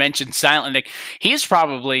you mentioned Silent Nick. He's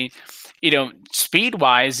probably,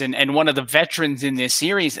 speed-wise and one of the veterans in this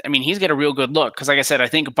series. I mean, he's got a real good look. Because like I said, I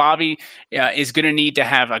think Bobby is going to need to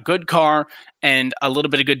have a good car and a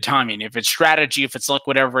little bit of good timing. If it's strategy, if it's luck,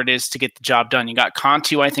 whatever it is to get the job done. You got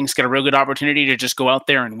Conti, who I think has got a real good opportunity to just go out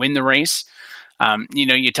there and win the race.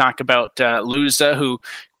 You talk about Luza, who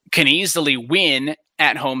can easily win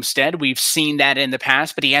at Homestead. We've seen that in the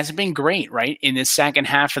past, but he hasn't been great, right, in the second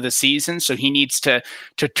half of the season. So he needs to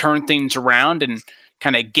turn things around and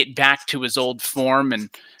kind of get back to his old form. And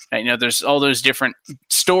there's all those different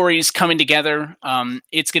stories coming together.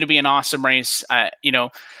 It's going to be an awesome race. I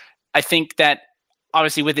think that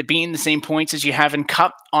obviously with it being the same points as you have in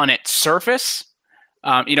Cup on its surface,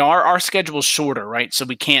 our schedule's shorter, right? So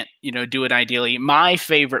we can't, do it ideally. My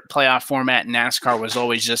favorite playoff format in NASCAR was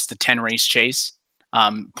always just the 10 race chase.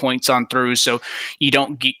 Points on through, so you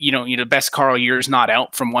don't get, the best car all year is not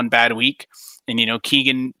out from one bad week, and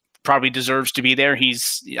Keegan probably deserves to be there.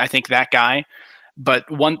 He's, I think, that guy. But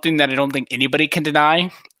one thing that I don't think anybody can deny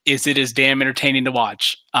is it is damn entertaining to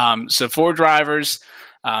watch. So 4 drivers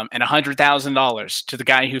and $100,000 to the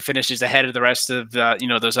guy who finishes ahead of the rest of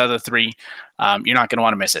those other 3. You're not going to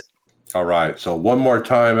want to miss it. All right. So one more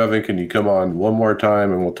time, Evan, can you come on one more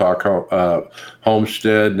time and we'll talk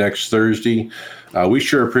Homestead next Thursday? We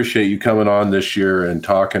sure appreciate you coming on this year and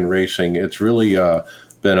talking racing. It's really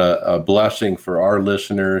been a blessing for our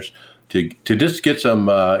listeners to just get some,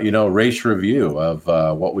 race review of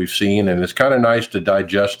what we've seen. And it's kind of nice to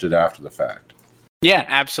digest it after the fact. Yeah,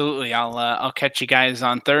 absolutely. I'll catch you guys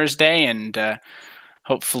on Thursday, and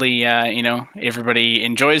hopefully, everybody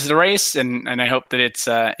enjoys the race, and I hope that it's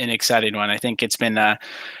an exciting one. I think it's been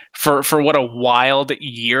for what a wild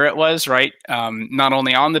year it was, right? Not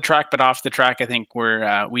only on the track but off the track. I think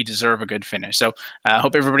we deserve a good finish. So I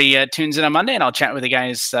hope everybody tunes in on Monday, and I'll chat with you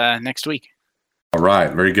guys next week. All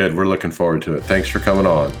right, very good. We're looking forward to it. Thanks for coming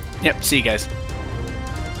on. Yep, see you guys.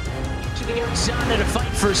 To the outside to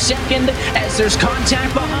fight for second as there's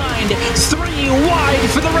contact behind. 3 wide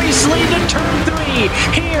for the race lead to turn 3.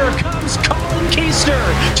 Here comes Colin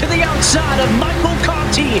Keister to the outside of Michael Cox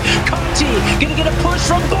Conti. Conti gonna get a push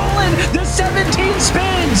from Bolin. The 17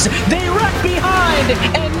 spins. They wreck behind,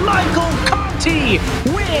 and Michael Conti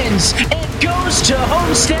wins and goes to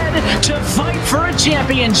Homestead to fight for a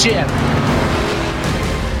championship.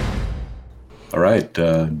 All right,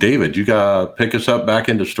 David, you got to pick us up back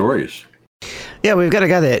into stories. Yeah, we've got a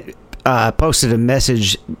guy that posted a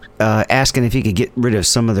message asking if he could get rid of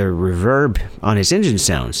some of the reverb on his engine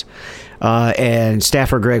sounds. And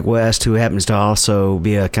staffer Greg West, who happens to also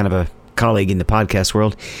be a kind of a colleague in the podcast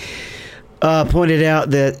world, pointed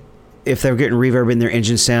out that if they're getting reverb in their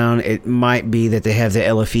engine sound, it might be that they have the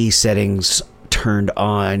LFE settings turned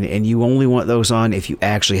on, and you only want those on if you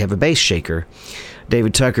actually have a bass shaker.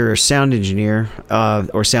 David Tucker, sound engineer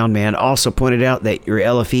or sound man, also pointed out that your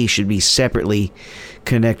LFE should be separately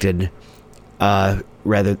connected,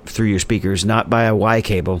 rather through your speakers, not by a Y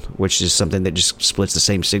cable, which is something that just splits the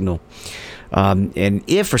same signal. And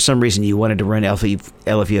if for some reason you wanted to run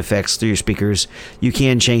LFE effects through your speakers, you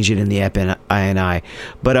can change it in the app INI.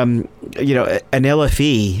 But an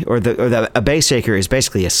LFE or a bass shaker is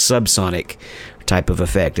basically a subsonic type of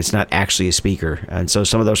effect. It's not actually a speaker, and so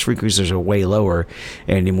some of those frequencies are way lower.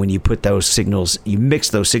 And when you put those signals, you mix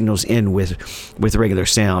those signals in with regular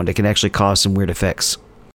sound, it can actually cause some weird effects.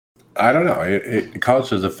 I don't know. It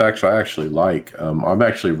causes effects I actually like. I'm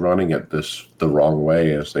actually running it the wrong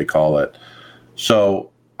way, as they call it. So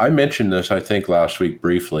I mentioned this, I think, last week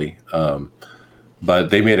briefly, but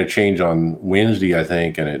they made a change on Wednesday, I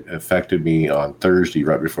think, and it affected me on Thursday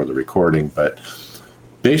right before the recording. But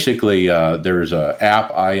basically, there's a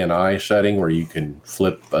app INI setting where you can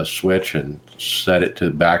flip a switch and set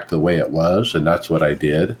it back the way it was, and that's what I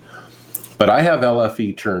did. But I have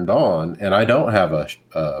LFE turned on, and I don't have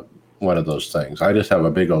a one of those things. I just have a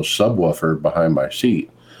big old subwoofer behind my seat,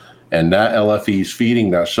 and that LFE is feeding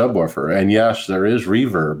that subwoofer. And yes, there is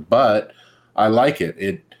reverb, but I like it.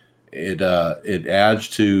 It adds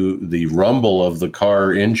to the rumble of the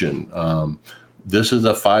car engine. This is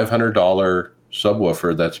a $500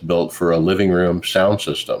 subwoofer that's built for a living room sound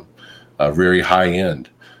system, very high end,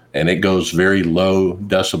 and it goes very low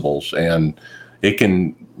decibels, and it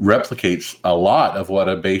can replicate a lot of what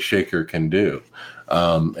a bass shaker can do.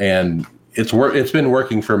 And it's been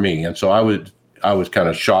working for me. And so I was kind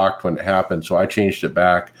of shocked when it happened. So I changed it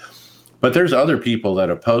back, but there's other people that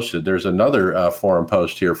have posted. There's another forum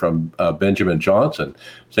post here from Benjamin Johnson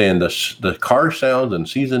saying the car sounds in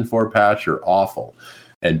season 4 patch are awful.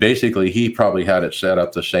 And basically he probably had it set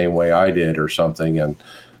up the same way I did or something. And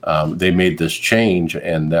they made this change,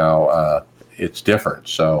 and now it's different.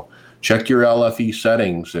 So check your LFE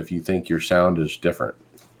settings if you think your sound is different.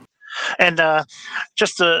 And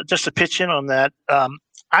just to pitch in on that, I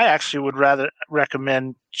actually would rather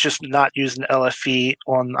recommend just not using LFE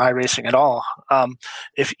on iRacing at all,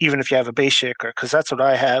 even if you have a bass shaker, because that's what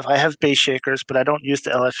I have. I have bass shakers, but I don't use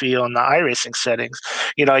the LFE on the iRacing settings.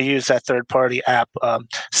 I use that third-party app,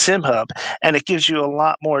 SimHub, and it gives you a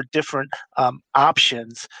lot more different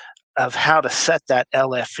options of how to set that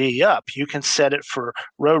LFE up. You can set it for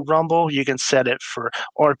road rumble, you can set it for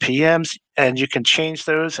RPMs, and you can change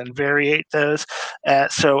those and variate those.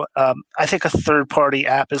 So I think a third-party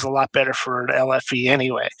app is a lot better for an LFE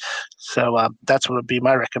anyway. So that's what would be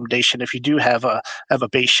my recommendation if you do have a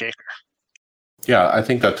bass shaker. Yeah, I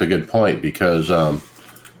think that's a good point, because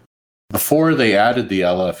before they added the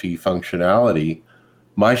LFE functionality,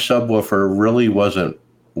 my subwoofer really wasn't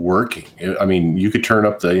working. I mean, you could turn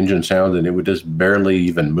up the engine sound and it would just barely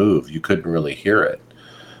even move. You couldn't really hear it.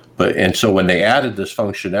 And so when they added this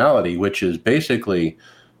functionality, which is basically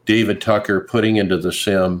David Tucker putting into the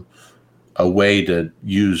sim a way to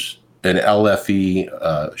use an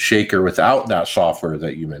LFE shaker without that software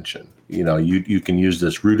that you mentioned. You can use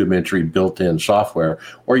this rudimentary built-in software,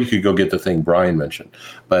 or you could go get the thing Brian mentioned.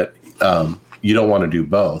 But you don't want to do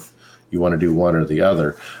both. You want to do one or the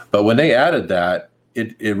other. But when they added that,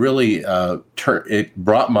 it really it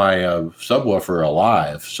brought my subwoofer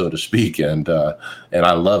alive, so to speak, and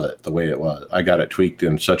I love it the way it was. I got it tweaked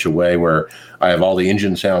in such a way where I have all the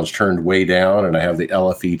engine sounds turned way down, and I have the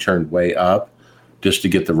LFE turned way up, just to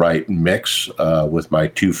get the right mix with my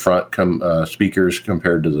two front speakers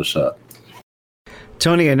compared to the sub.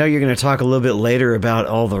 Tony, I know you're going to talk a little bit later about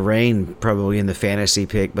all the rain, probably in the fantasy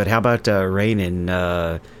pick, but how about rain in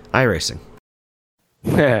iRacing?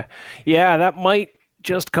 Yeah, that might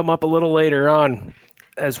just come up a little later on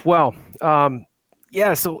as well.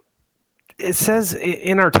 So it says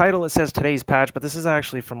in our title, it says today's patch, but this is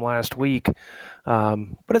actually from last week. But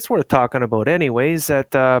it's worth talking about anyways,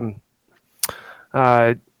 that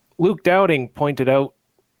Luke Dowding pointed out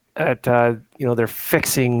that they're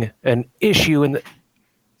fixing an issue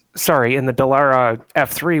in the Dallara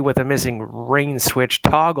F3 with a missing rain switch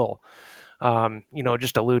toggle.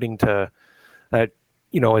 Just alluding to that,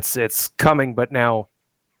 it's coming, but now,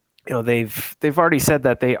 they've already said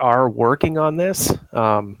that they are working on this,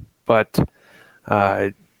 but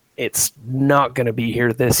it's not going to be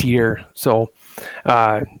here this year. So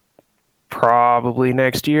probably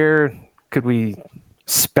next year. Could we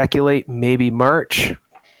speculate maybe March?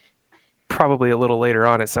 Probably a little later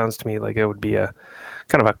on. It sounds to me like it would be a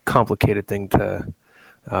kind of a complicated thing to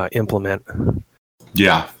implement.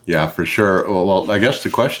 Yeah, for sure. Well, I guess the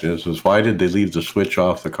question is why did they leave the switch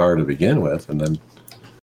off the car to begin with, and then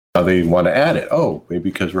now they want to add it? Oh, maybe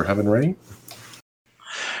because we're having rain?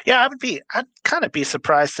 Yeah, I'd kind of be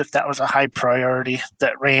surprised if that was a high priority,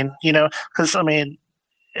 that rain, because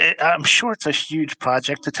I'm sure it's a huge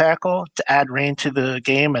project to tackle, to add rain to the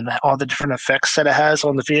game and all the different effects that it has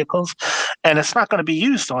on the vehicles. And it's not going to be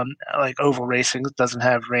used on like oval racing. It doesn't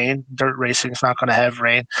have rain. Dirt racing is not going to have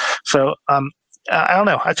rain. So I don't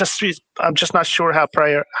know. I'm just not sure how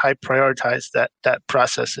high prioritized that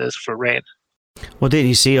process is for rain. Well, didn't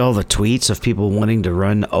you see all the tweets of people wanting to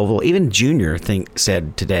run oval? Even Junior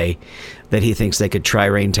said today that he thinks they could try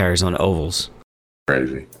rain tires on ovals.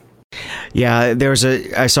 Crazy. Yeah,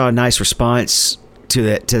 I saw a nice response to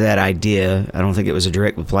that idea. I don't think it was a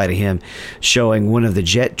direct reply to him, showing one of the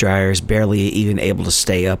jet dryers barely even able to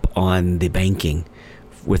stay up on the banking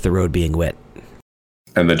with the road being wet.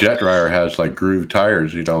 And the jet dryer has like groove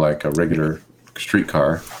tires, like a regular street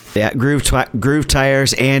car. Yeah, groove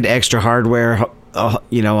tires and extra hardware,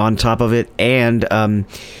 on top of it, and I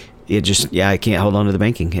can't hold on to the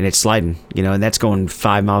banking, and it's sliding, and that's going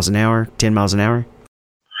 5 miles an hour, 10 miles an hour.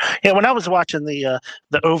 Yeah, when I was watching the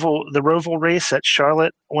Roval race at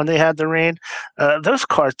Charlotte when they had the rain, those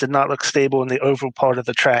cars did not look stable in the oval part of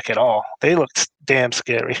the track at all. They looked damn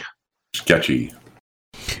scary. Sketchy.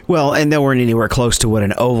 Well, and they weren't anywhere close to what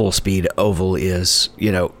an oval is,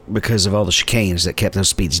 because of all the chicanes that kept those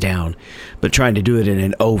speeds down. But trying to do it in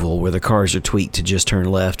an oval where the cars are tweaked to just turn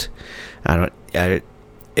left, it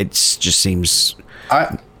just seems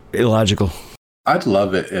illogical. I'd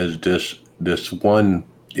love it as this one.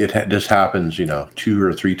 This happens, 2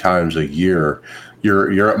 or 3 times a year.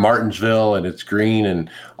 You're at Martinsville and it's green, and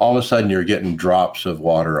all of a sudden you're getting drops of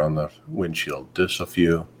water on the windshield, just a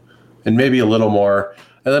few, and maybe a little more.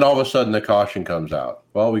 And then all of a sudden the caution comes out.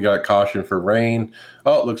 Well, we got caution for rain.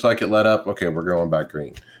 Oh, it looks like it let up. Okay, we're going back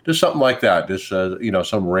green. Just something like that. Just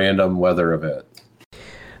some random weather event.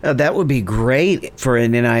 That would be great for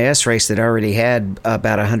an NIS race that already had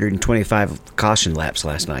about 125 caution laps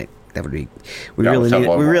last night. That would be. We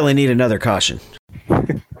really need another caution.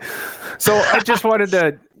 So I just wanted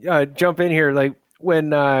to jump in here, like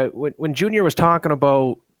when Junior was talking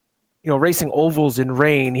about racing ovals in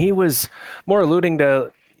rain, he was more alluding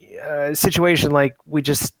to a situation like we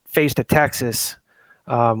just faced at Texas,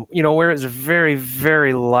 where it's very,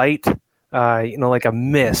 very light, like a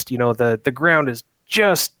mist. The ground is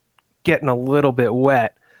just getting a little bit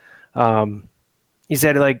wet. He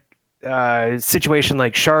said like situation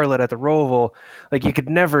like Charlotte at the Roval, like you could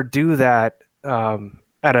never do that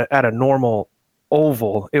at a normal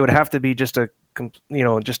oval. It would have to be just a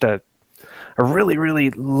really, really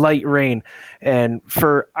light rain. And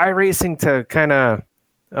for iRacing to kind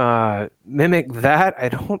of mimic that, I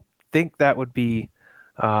don't think that would be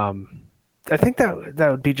I think that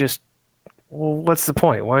would be just, well, what's the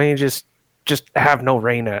point? Why don't you just have no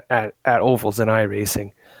rain at ovals in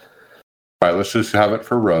iRacing? All right, let's just have it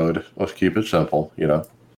for road. Let's keep it simple,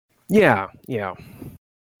 Yeah.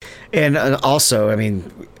 And also,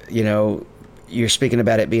 you're speaking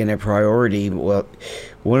about it being a priority. Well,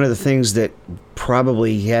 one of the things that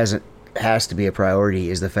probably has to be a priority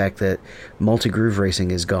is the fact that multi-groove racing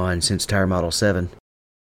is gone since Tire Model 7.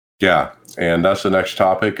 Yeah, and that's the next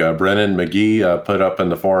topic. Brennan McGee put up in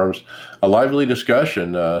the forums a lively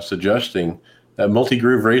discussion suggesting that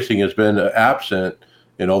multi-groove racing has been absent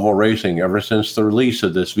in oval racing ever since the release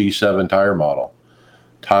of this V7 tire model.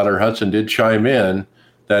 Tyler Hudson did chime in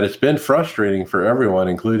that it's been frustrating for everyone,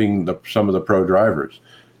 including some of the pro drivers.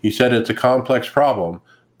 He said it's a complex problem,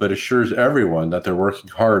 but assures everyone that they're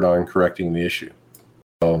working hard on correcting the issue.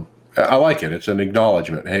 So I like it. It's an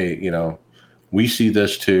acknowledgement. Hey, we see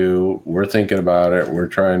this too. We're thinking about it. We're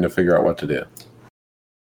trying to figure out what to do.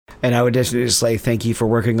 And I would definitely just say thank you for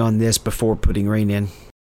working on this before putting rain in.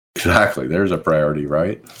 Exactly. There's a priority,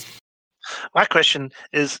 right? My question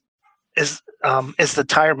is the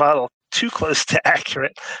tire model too close to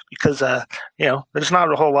accurate? Because there's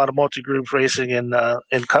not a whole lot of multi-groove racing in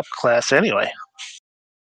Cup class anyway.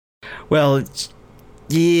 Well,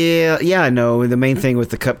 Yeah, I know. The main thing with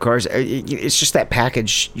the Cup cars, it's just that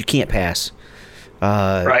package you can't pass.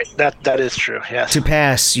 Right, that is true, yes. To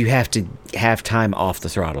pass, you have to have time off the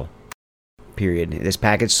throttle, period. This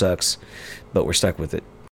package sucks, but we're stuck with it.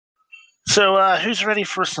 So who's ready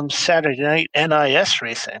for some Saturday night NIS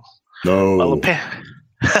racing? No.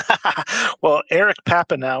 Well, Eric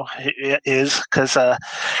Papineau is, because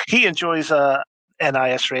he enjoys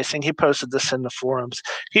NIS racing. He posted this in the forums.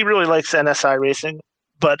 He really likes NSI racing,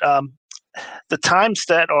 but the times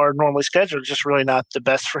that are normally scheduled are just really not the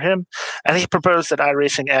best for him. And he proposed that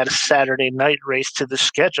iRacing add a Saturday night race to the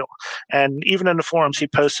schedule. And even in the forums, he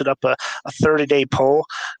posted up a 30-day poll.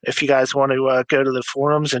 If you guys want to go to the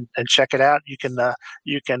forums and check it out, you can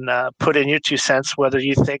put in your 2 cents whether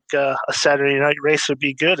you think a Saturday night race would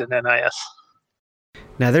be good in NIS.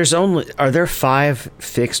 Now, are there 5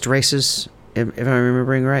 fixed races, if I'm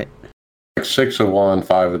remembering right? 6 of one,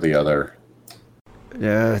 5 of the other.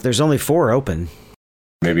 There's only 4 open.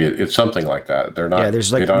 Maybe it's something like that. They're not. Yeah,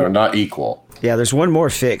 they're not equal. Yeah, there's 1 more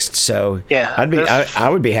fixed. So yeah, I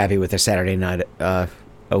would be happy with a Saturday night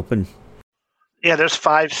open. Yeah, there's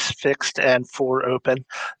 5 fixed and 4 open.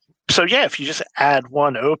 So yeah, if you just add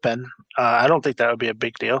 1 open, I don't think that would be a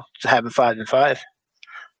big deal. Just having 5 and 5.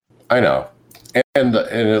 I know, and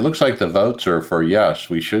it looks like the votes are for yes.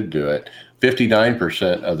 We should do it.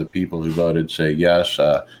 59% of the people who voted say yes.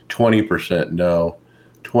 20% no.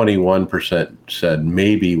 21% said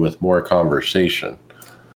maybe with more conversation.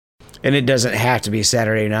 And it doesn't have to be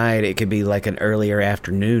Saturday night. It could be like an earlier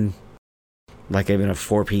afternoon, like even a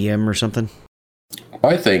 4 p.m. or something.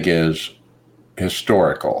 My thing is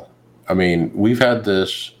historical. I mean, we've had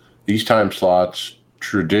these time slots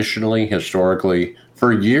traditionally, historically,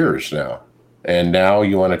 for years now. And now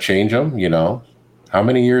you want to change them, How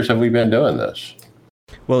many years have we been doing this?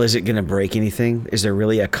 Well, is it going to break anything? Is there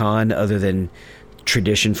really a con other than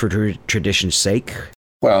tradition for tradition's sake?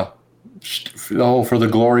 Well, for the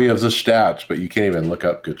glory of the stats, but you can't even look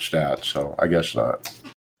up good stats, so I guess not.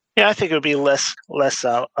 Yeah, I think it would be less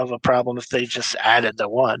of a problem if they just added the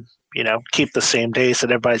 1. Keep the same days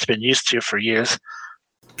that everybody's been used to for years.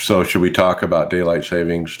 So should we talk about daylight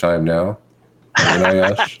savings time now?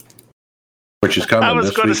 NIS? Which is coming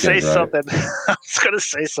this weekend, right? I was going to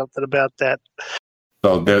say something about that.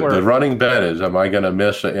 So the running bet is, am I going to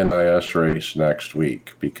miss an NIS race next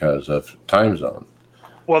week because of time zone?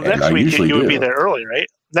 Well, next week you would be there early, right?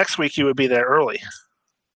 Next week you would be there early.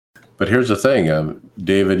 But here's the thing,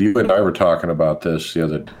 David, you and I were talking about this the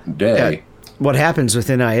other day. Yeah. What happens with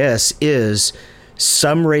NIS is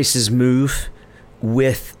some races move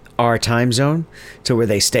with our time zone to where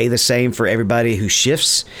they stay the same for everybody who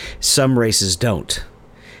shifts. Some races don't.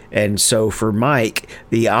 And so for Mike,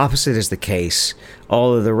 the opposite is the case.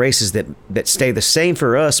 All of the races that stay the same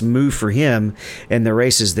for us move for him, and the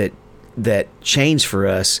races that change for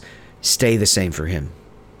us stay the same for him.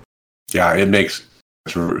 Yeah, it makes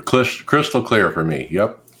crystal clear for me.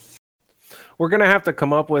 Yep. We're going to have to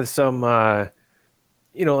come up with some,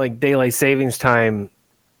 like daylight savings time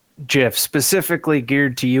GIF specifically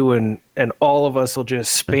geared to you, and all of us will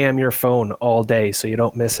just spam your phone all day so you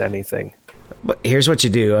don't miss anything. But here's what you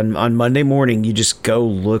do. On Monday morning, you just go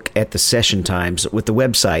look at the session times with the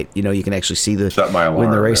website. You can actually see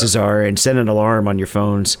when the races are, and set an alarm on your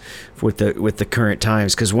phones with the current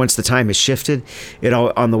times. Because once the time is shifted,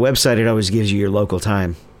 on the website, it always gives you your local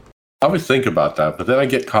time. I always think about that, but then I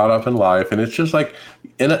get caught up in life, and it's just like,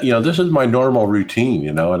 this is my normal routine,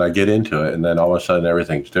 and I get into it, and then all of a sudden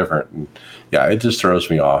everything's different. And yeah, it just throws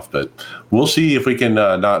me off, but we'll see if we can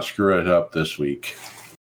not screw it up this week.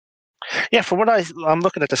 Yeah, from what I'm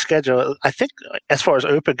looking at the schedule, I think as far as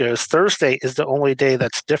open goes, Thursday is the only day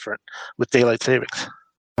that's different with daylight savings.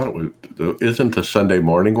 Isn't the Sunday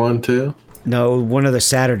morning one too? No, one of the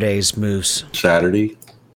Saturdays moves. Saturday?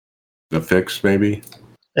 The fix, maybe?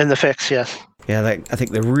 In the fix, yes. Yeah, I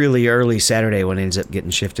think the really early Saturday one ends up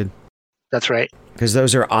getting shifted. That's right. Because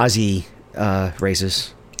those are Aussie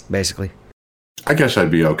races, basically. I guess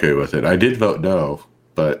I'd be okay with it. I did vote no,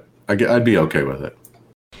 but I'd be okay with it.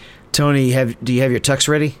 Tony, do you have your tux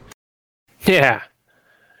ready? Yeah,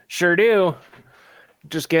 sure do.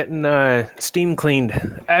 Just getting steam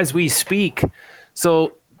cleaned as we speak.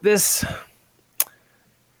 So this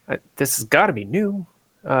has got to be new.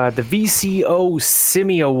 The VCO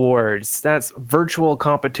Simi Awards. That's Virtual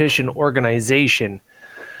Competition Organization.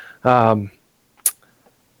 I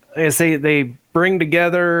say they bring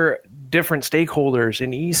together different stakeholders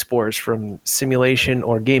in esports from simulation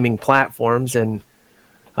or gaming platforms and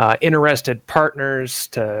interested partners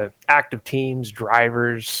to active teams,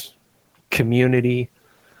 drivers, community.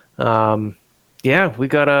 We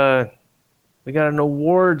got a We got an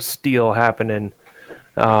awards deal happening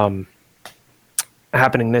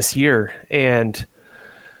this year. And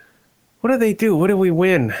what do they do? What do we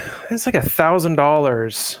win? It's like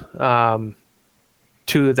 $1,000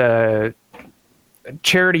 to the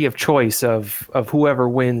charity of choice of whoever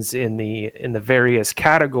wins in the various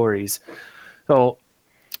categories. So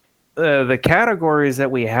the categories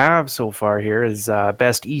that we have so far here is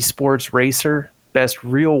best esports racer, best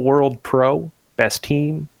real world pro, best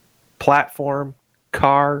team, platform,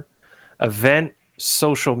 car, event,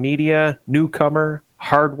 social media, newcomer,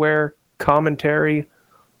 hardware, commentary,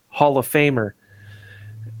 Hall of Famer.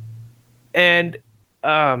 And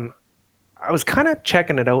I was kind of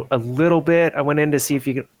checking it out a little bit. I went in to see if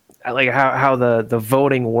you could, like, how the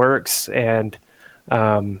voting works, and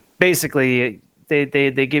basically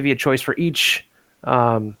they give you a choice for each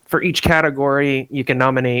category. You can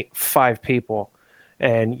nominate 5 people,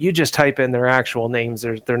 and you just type in their actual names.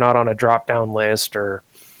 They're not on a drop down list or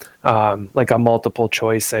like a multiple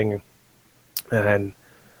choice thing, and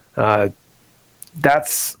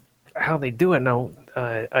that's how they do it. Now,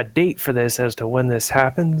 a date for this as to when this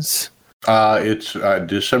happens. It's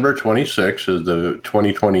December 26th is the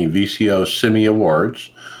 2020 VCO Simi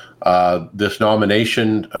Awards. This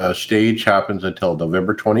nomination stage happens until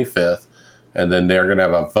November 25th, and then they're going to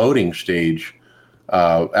have a voting stage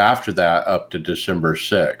after that up to December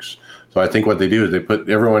 6th. So I think what they do is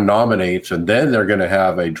everyone nominates, and then they're going to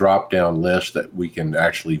have a drop-down list that we can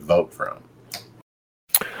actually vote from.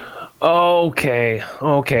 Okay,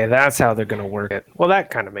 that's how they're going to work it. Well,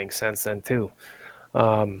 that kind of makes sense then too.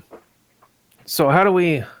 So how do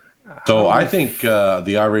we? So I think the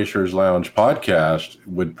iRacers Lounge podcast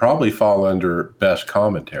would probably fall under best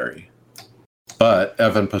commentary. But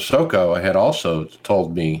Evan Pasoko had also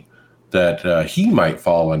told me that he might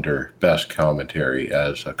fall under best commentary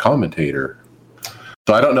as a commentator.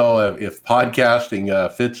 So I don't know if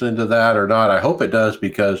podcasting fits into that or not. I hope it does,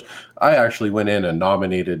 because I actually went in and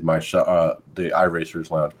nominated the iRacers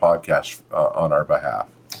Lounge podcast on our behalf.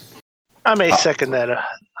 I may second that.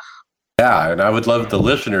 Yeah, and I would love the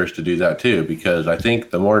listeners to do that too, because I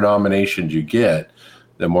think the more nominations you get,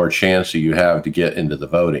 the more chance that you have to get into the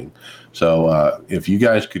voting. So if you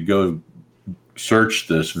guys could go search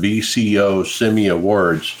this VCO Simi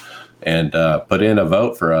Awards and put in a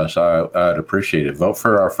vote for us, I'd appreciate it. Vote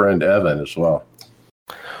for our friend Evan as well.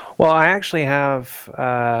 Well, I actually have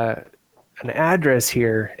an address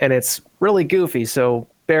here, and it's really goofy, so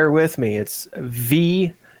bear with me. It's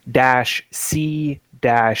v-c-o.info,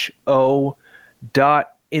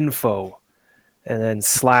 and then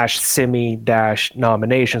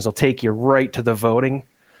 /simi-nominations will take you right to the voting.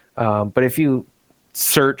 But if you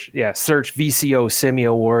search VCO Simi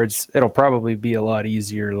Awards, it'll probably be a lot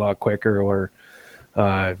easier, a lot quicker, or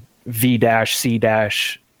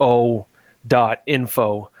v-c-o.info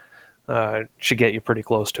should get you pretty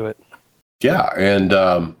close to it. Yeah, and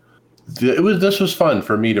this was fun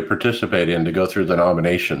for me to participate in, to go through the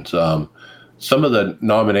nominations. Some of the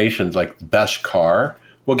nominations, like best car,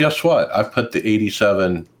 well, guess what? I put the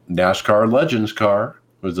 87 NASCAR Legends car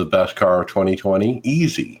was the best car of 2020,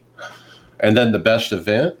 easy. And then the best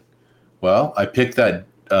event, well, I picked that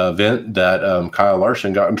event that Kyle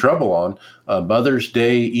Larson got in trouble on, Mother's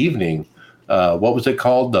Day evening. What was it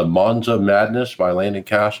called? The Monza Madness by Landon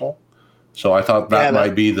Castle. So I thought that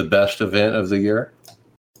might be the best event of the year.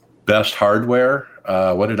 Best hardware,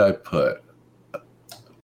 what did I put?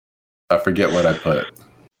 I forget what I put.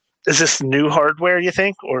 Is this new hardware, you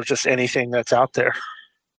think, or just anything that's out there?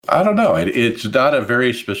 I don't know. It's not a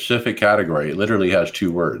very specific category. It literally has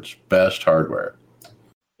 2 words: best hardware.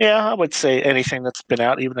 Yeah, I would say anything that's been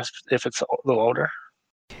out, even if it's a little older.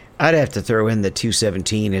 I'd have to throw in the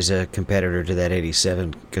 217 as a competitor to that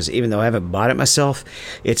 87, because even though I haven't bought it myself,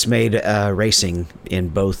 it's made racing in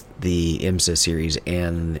both the IMSA series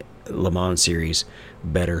and Le Mans series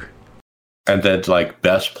better. And then, like,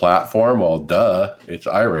 best platform, well, duh, it's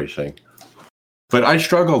iRacing. But I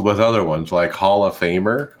struggled with other ones, like Hall of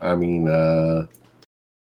Famer. I mean,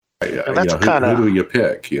 who do you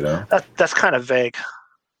pick, you know? That's kind of vague.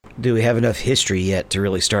 Do we have enough history yet to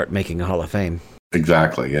really start making a Hall of Fame?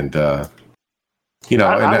 Exactly. And, I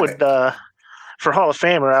would, for Hall of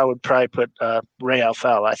Famer, I would probably put Ray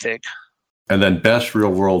Alfala, I think. And then best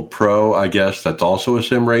real world pro, I guess that's also a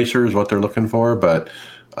sim racer is what they're looking for. But,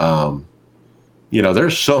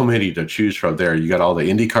 there's so many to choose from there. You got all the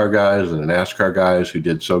IndyCar guys and the NASCAR guys who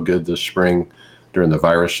did so good this spring during the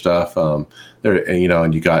virus stuff. And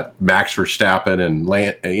you got Max Verstappen and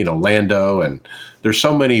Lando, and there's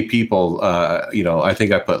so many people. I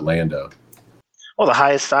think I put Lando. Well, the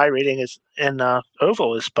highest I rating is in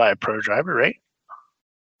Oval is by a pro driver, right?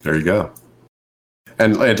 There you go.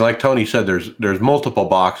 And like Tony said, there's multiple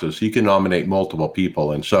boxes. You can nominate multiple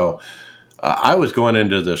people. And so I was going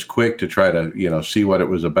into this quick to try to, see what it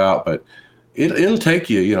was about, but it'll take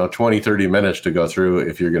you, 20, 30 minutes to go through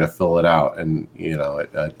if you're going to fill it out. And,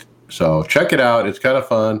 so check it out. It's kind of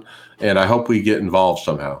fun. And I hope we get involved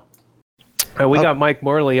somehow. We got Mike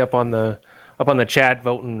Morley up on the chat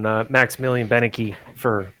voting Maximilian Beneke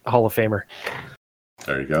for Hall of Famer.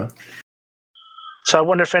 There you go. So I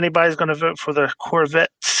wonder if anybody's going to vote for the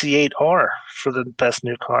Corvette C8R for the best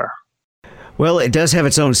new car. Well, it does have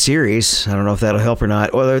its own series. I don't know if that'll help or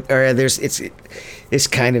not. Well, it's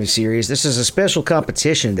kind of a series. This is a special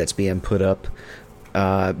competition that's being put up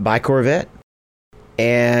by Corvette.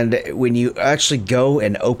 And when you actually go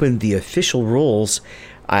and open the official rules,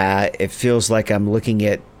 it feels like I'm looking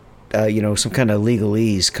at some kind of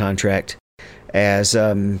legalese contract. As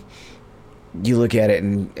you look at it,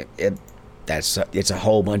 and it's a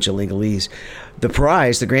whole bunch of legalese.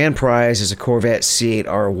 The grand prize, is a Corvette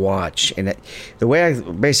C8R watch, and the way I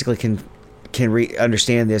basically can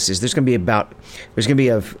understand this is there's going to be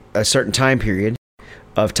a certain time period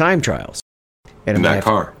of time trials, and in that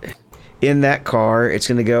car. In that car, it's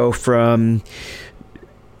going to go from.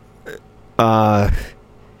 I'm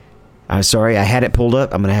sorry, I had it pulled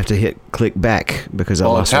up. I'm going to have to click back because I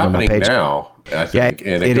lost it on my page. It's happening now, I think,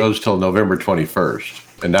 and it goes till November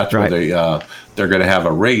 21st. And that's right. Where they're going to have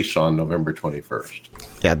a race on November 21st.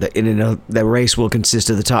 Yeah, the race will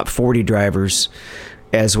consist of the top 40 drivers,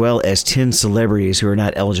 as well as 10 celebrities who are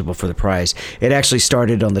not eligible for the prize. It actually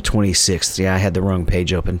started on the 26th. Yeah, I had the wrong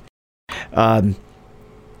page open.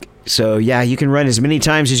 So yeah, you can run as many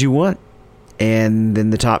times as you want, and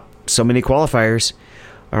then the top so many qualifiers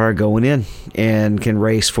are going in and can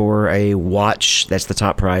race for a watch. That's the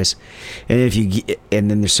top prize. And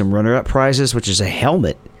then there's some runner-up prizes, which is a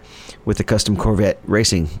helmet with a custom Corvette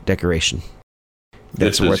racing decoration.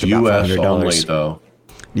 That's worth about $500. Only, though.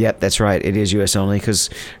 Yep, that's right. It is U.S. only because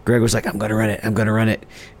Greg was like, I'm going to run it.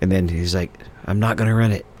 And then he's like, I'm not going to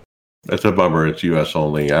run it. That's a bummer. It's U.S.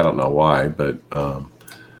 only. I don't know why, but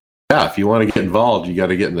yeah, if you want to get involved, you got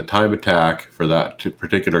to get in the time attack for that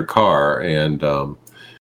particular car. And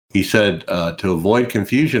he said, to avoid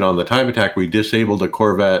confusion on the time attack, we disabled the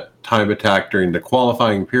Corvette time attack during the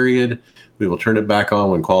qualifying period. We will turn it back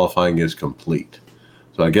on when qualifying is complete.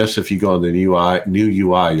 So I guess if you go on the new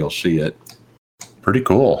UI, you'll see it. Pretty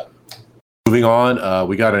cool. Moving on,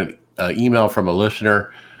 we got an email from a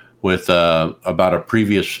listener with about a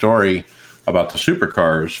previous story about the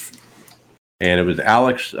supercars. And it was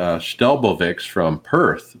Alex Stelbovics from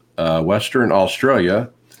Perth, Western Australia.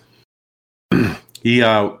 He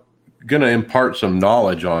going to impart some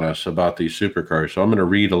knowledge on us about these supercars. So I'm going to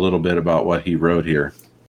read a little bit about what he wrote here.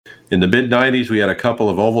 In the mid-90s, we had a couple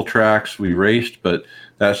of oval tracks we raced, but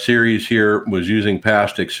that series here was using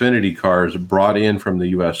past Xfinity cars brought in from the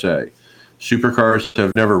USA. Supercars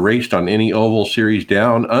have never raced on any oval series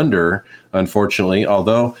down under, unfortunately,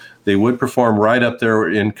 although they would perform right up there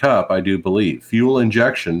in Cup, I do believe. Fuel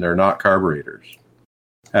injection, they're not carburetors.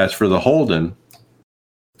 As for the Holden,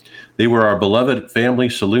 they were our beloved family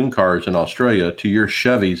saloon cars in Australia to your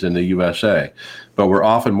Chevys in the USA, but were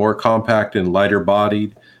often more compact and lighter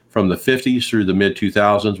bodied from the 50s through the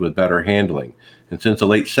mid-2000s with better handling. And since the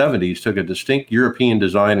late 70s, took a distinct European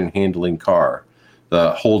design and handling car,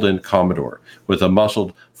 the Holden Commodore, with a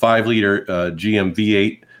muscled 5-liter GM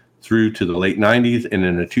V8 through to the late 90s, and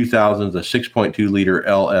in the 2000s, a 6.2-liter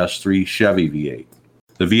LS3 Chevy V8.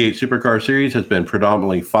 The V8 Supercar series has been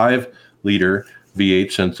predominantly 5-liter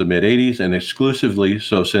V8 since the mid-'80s and exclusively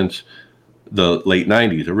so since the late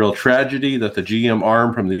 90s. A real tragedy that the GM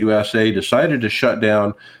arm from the USA decided to shut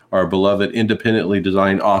down our beloved independently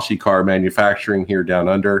designed Aussie car manufacturing here down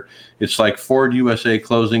under. It's like Ford USA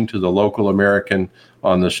closing to the local American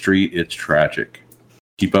on the street. It's tragic.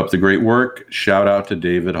 Keep up the great work. Shout out to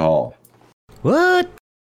David Hall. What?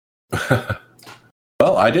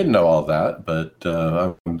 Well, I didn't know all that, but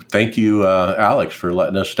thank you, Alex, for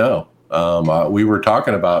letting us know. We were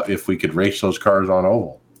talking about if we could race those cars on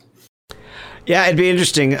oval. Yeah, it'd be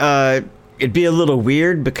interesting. It'd be a little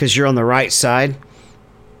weird because you're on the right side,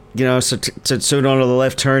 so on the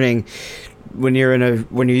left turning, when you're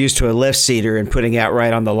used to a left seater and putting out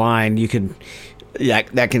right on the line,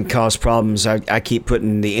 that can cause problems. I keep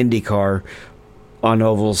putting the IndyCar on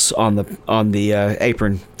ovals on the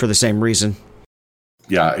apron for the same reason.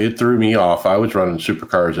 Yeah, it threw me off. I was running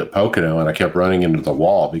supercars at Pocono, and I kept running into the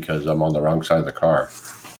wall because I'm on the wrong side of the car.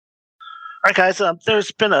 All right, guys.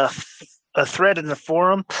 There's been a thread in the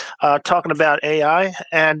forum talking about AI,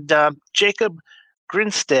 and Jacob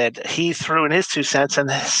Grinstead, he threw in his 2 cents and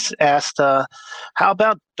asked, how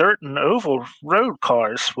about dirt and oval road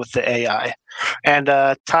cars with the AI? And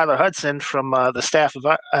Tyler Hudson from the staff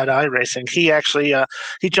at iRacing, he actually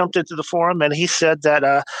he jumped into the forum and he said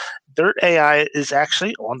that dirt AI is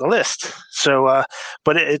actually on the list. So,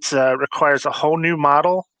 but it requires a whole new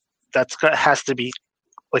model has to be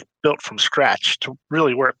like built from scratch to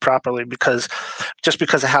really work properly, because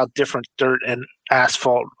of how different dirt and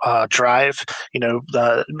asphalt drive.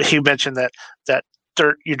 He mentioned that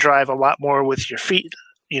dirt, you drive a lot more with your feet.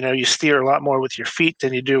 You steer a lot more with your feet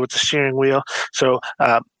than you do with the steering wheel. So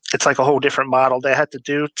it's like a whole different model they had to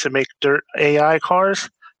do to make dirt AI cars,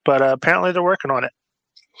 but apparently they're working on it.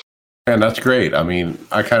 And that's great. I mean,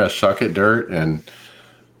 I kind of suck at dirt, and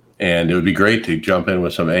it would be great to jump in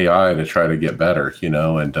with some AI to try to get better,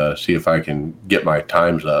 and see if I can get my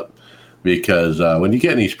times up. Because when you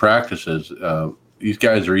get in these practices, these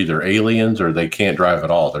guys are either aliens or they can't drive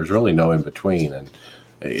at all. There's really no in between, and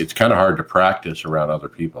it's kind of hard to practice around other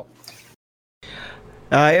people.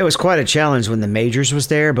 It was quite a challenge when the majors was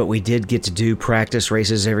there, but we did get to do practice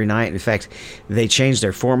races every night. In fact, they changed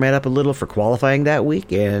their format up a little for qualifying that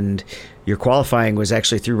week, and your qualifying was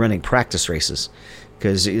actually through running practice races.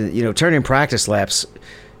 Because, turning practice laps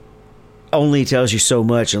only tells you so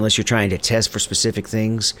much unless you're trying to test for specific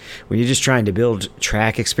things. When you're just trying to build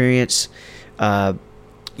track experience, I've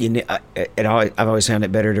always found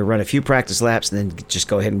it better to run a few practice laps and then just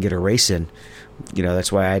go ahead and get a race in.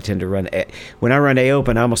 That's why I tend to run. When I run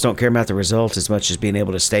A-Open, I almost don't care about the results as much as being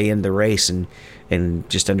able to stay in the race and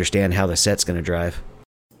just understand how the set's going to drive.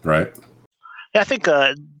 Right. Yeah, I think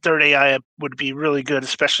Dirt AI would be really good,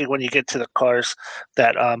 especially when you get to the cars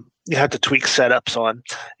that you have to tweak setups on.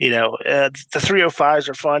 The 305s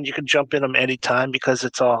are fun. You can jump in them anytime because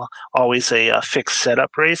it's always a fixed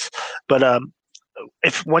setup race. But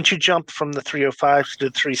if once you jump from the 305s to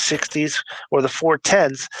the 360s or the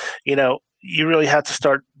 410s, you really have to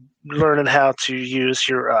start learning how to use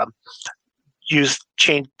your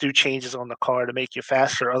do changes on the car to make you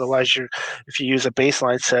faster. Otherwise, if you use a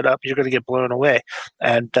baseline setup, you're going to get blown away.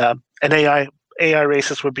 And AI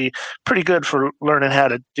races would be pretty good for learning how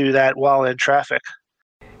to do that while in traffic.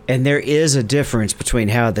 And there is a difference between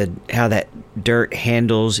how that dirt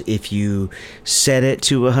handles if you set it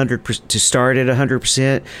to 100% to start at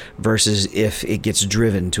 100% versus if it gets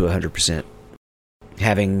driven to 100%.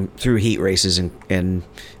 Having through heat races and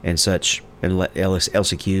such and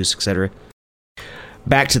LCQs, etc.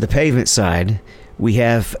 Back to the pavement side, we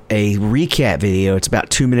have a recap video. It's about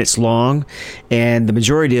 2 minutes long, and the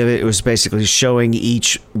majority of it was basically showing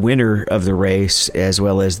each winner of the race as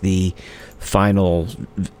well as the final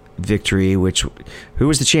victory. Who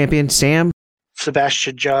was the champion?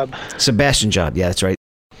 Sebastian Job. Sebastian Job. Yeah, that's right.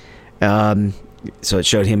 So it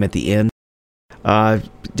showed him at the end.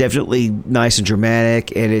 Definitely nice and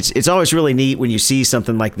dramatic, and it's always really neat when you see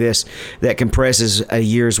something like this that compresses a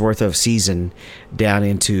year's worth of season down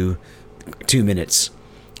into 2 minutes.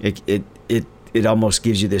 It almost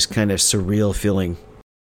gives you this kind of surreal feeling.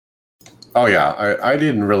 Oh yeah, I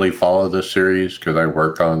didn't really follow this series because I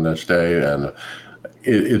worked on this day, and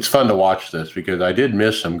it's fun to watch this because I did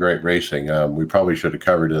miss some great racing. We probably should have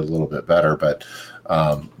covered it a little bit better, but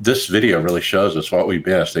this video really shows us what we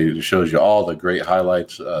missed. It shows you all the great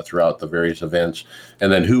highlights throughout the various events, and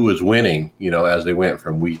then who was winning, as they went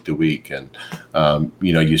from week to week. And,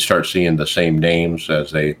 you start seeing the same names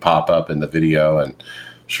as they pop up in the video. And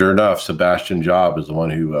sure enough, Sebastian Job is the one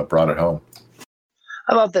who brought it home.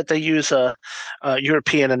 I love that they use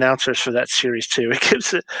European announcers for that series, too. It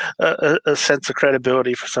gives it a sense of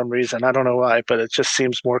credibility for some reason. I don't know why, but it just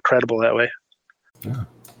seems more credible that way. Yeah,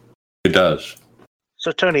 it does.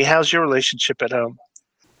 So, Tony, how's your relationship at home?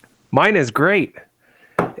 Mine is great.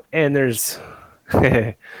 And there's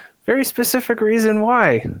a very specific reason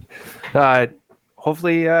why.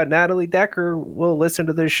 Hopefully, Natalie Decker will listen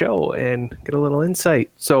to this show and get a little insight.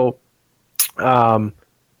 So,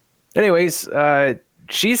 anyways,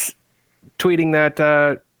 she's tweeting that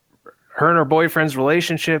her and her boyfriend's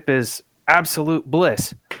relationship is absolute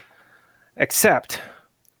bliss, except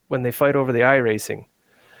when they fight over the iRacing.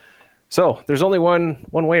 So there's only one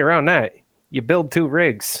way around that. You build 2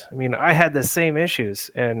 rigs. I mean, I had the same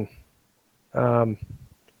issues, and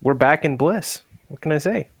we're back in bliss. What can I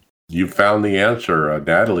say? You found the answer.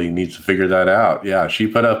 Natalie needs to figure that out. Yeah, she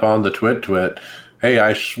put up on the twit, hey,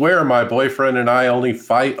 I swear my boyfriend and I only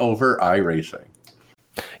fight over iRacing.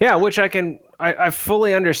 Yeah, which I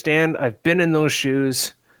fully understand. I've been in those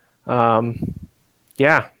shoes.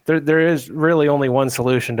 Yeah, there is really only one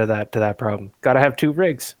solution to that problem. Got to have 2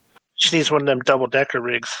 rigs. She needs one of them double-decker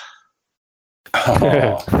rigs.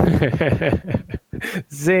 Oh.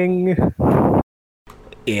 Zing.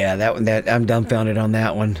 Yeah, that I'm dumbfounded on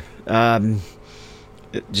that one.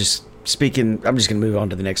 Just speaking, I'm just going to move on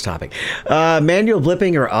to the next topic. Manual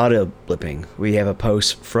blipping or auto blipping? We have a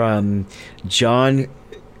post from John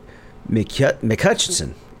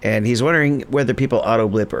McCutcheon, and he's wondering whether people auto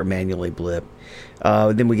blip or manually blip.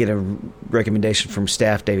 Then we get a recommendation from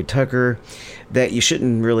staff David Tucker that you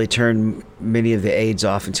shouldn't really turn many of the aids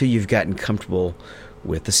off until you've gotten comfortable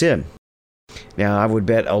with the sim. Now, I would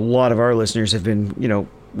bet a lot of our listeners have been,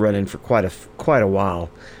 running for quite a while.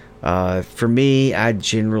 For me, I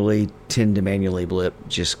generally tend to manually blip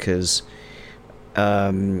just because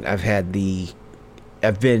I've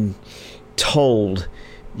been told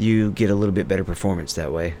you get a little bit better performance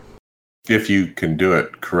that way. If you can do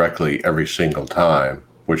it correctly every single time,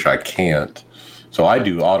 which I can't. So I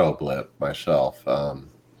do auto blip myself.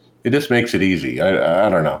 It just makes it easy. I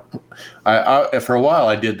don't know. I for a while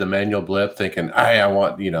I did the manual blip thinking, I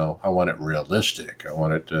want it realistic. I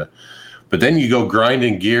want it to, but then you go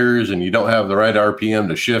grinding gears and you don't have the right RPM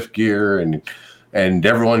to shift gear and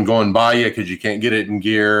everyone going by you because you can't get it in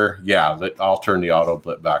gear. Yeah, I'll turn the auto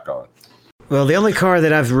blip back on. Well, the only car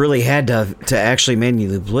that I've really had to actually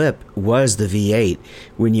manually blip was the V8.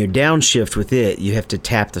 When you downshift with it, you have to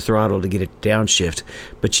tap the throttle to get it to downshift,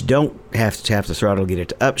 but you don't have to tap the throttle to get it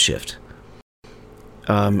to upshift.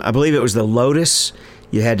 I believe it was the Lotus.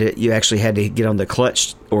 You actually had to get on the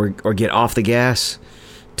clutch or get off the gas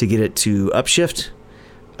to get it to upshift.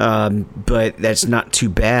 But that's not too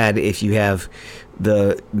bad if you have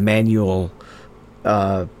the manual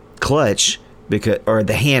clutch. Or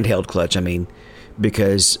the handheld clutch,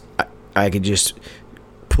 because I could just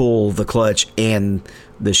pull the clutch and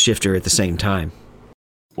the shifter at the same time.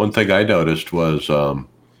 One thing I noticed was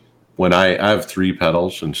when I have 3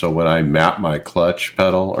 pedals, and so when I map my clutch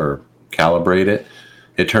pedal or calibrate it,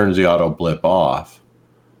 it turns the auto blip off,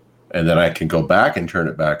 and then I can go back and turn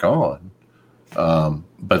it back on.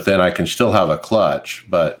 But then I can still have a clutch,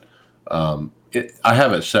 but I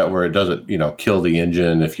have it set where it doesn't, kill the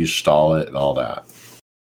engine if you stall it and all that.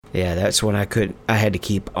 Yeah, that's when I had to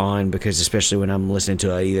keep on because especially when I'm listening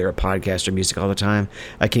to either a podcast or music all the time,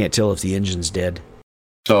 I can't tell if the engine's dead.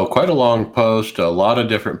 So quite a long post, a lot of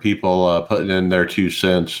different people putting in their 2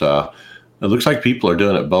 cents. It looks like people are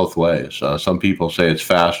doing it both ways. Some people say it's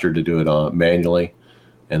faster to do it manually.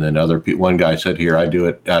 And then one guy said here, I do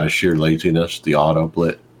it out of sheer laziness, the auto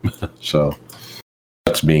blip. So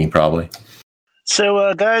that's me probably.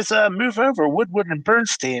 So, guys, move over. Woodward and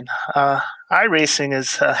Bernstein. iRacing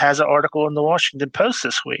has an article in the Washington Post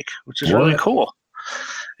this week, which is really cool.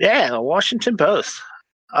 Yeah, the Washington Post.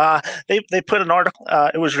 They put an article.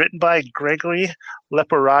 It was written by Gregory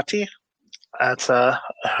Leporati. That's I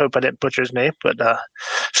hope I didn't butcher his name, but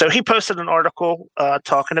so he posted an article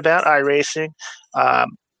talking about iRacing.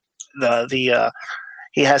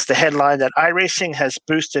 He has the headline that iRacing has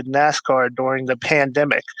boosted NASCAR during the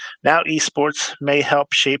pandemic. Now esports may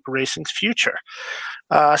help shape racing's future.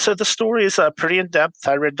 So the story is pretty in-depth.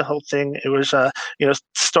 I read the whole thing. It was,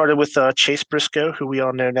 started with Chase Briscoe, who we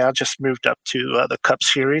all know now just moved up to the Cup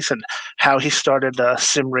Series, and how he started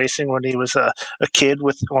sim racing when he was a kid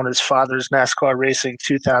on his father's NASCAR Racing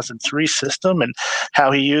 2003 system, and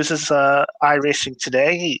how he uses iRacing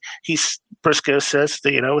today. Briscoe says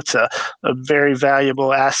that, it's a very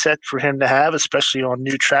valuable asset for him to have, especially on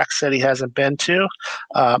new tracks that he hasn't been to.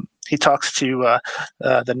 He talks to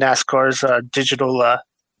the NASCAR's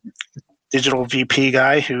digital VP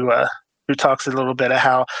guy who talks a little bit of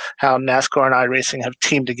how NASCAR and iRacing have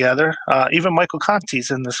teamed together. Even Michael Conti's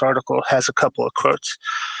in this article has a couple of quotes.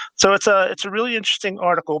 So it's a really interesting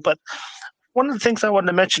article. But one of the things I wanted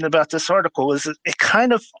to mention about this article is that it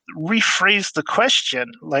kind of rephrased the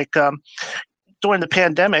question. Like during the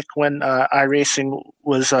pandemic, when iRacing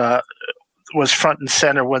was front and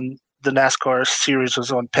center when the NASCAR series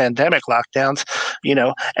was on pandemic lockdowns,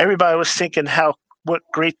 everybody was thinking what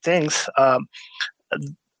great things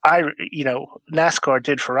NASCAR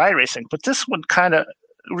did for iRacing. But this one kind of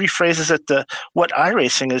rephrases it what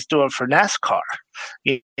iRacing is doing for NASCAR.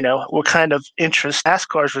 What kind of interest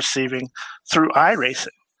NASCAR is receiving through iRacing.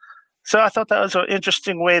 So I thought that was an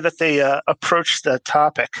interesting way that they approached the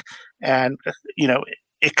topic, and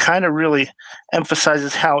it kind of really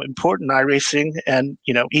emphasizes how important iRacing and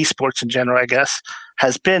esports in general, I guess,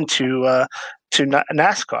 has been to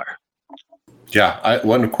NASCAR. Yeah,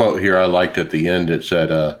 one quote here I liked at the end. It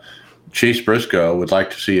said, Chase Briscoe would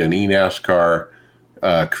like to see an eNASCAR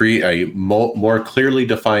create a more clearly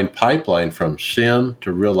defined pipeline from sim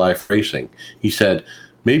to real-life racing. He said,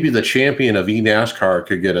 maybe the champion of eNASCAR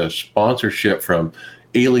could get a sponsorship from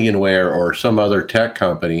Alienware or some other tech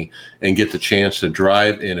company and get the chance to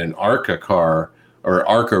drive in an ARCA car or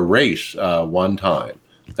ARCA race one time.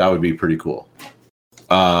 That would be pretty cool.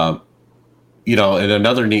 And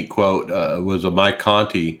another neat quote was of Mike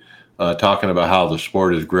Conti talking about how the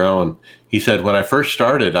sport has grown. He said, "When I first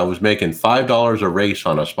started, I was making $5 a race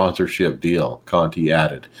on a sponsorship deal," Conti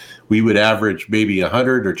added. "We would average maybe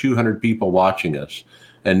 100 or 200 people watching us.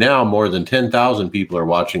 And now more than 10,000 people are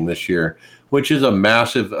watching this year, which is a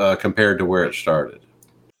massive compared to where it started."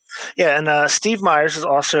 Yeah, and Steve Myers is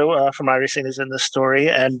also from iRacing is in this story,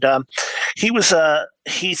 and he was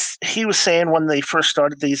saying when they first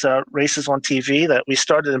started these races on TV that we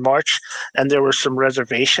started in March, and there were some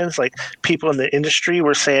reservations. Like people in the industry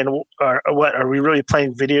were saying, "What are we really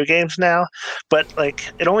playing video games now?" But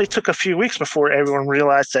like it only took a few weeks before everyone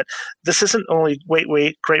realized that this isn't only great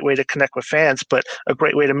way to connect with fans, but a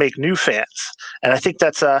great way to make new fans. And I think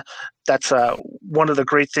that's one of the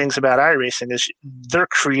great things about iRacing is they're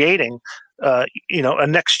creating a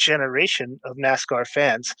next generation of NASCAR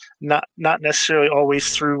fans, not necessarily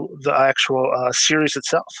always through the actual series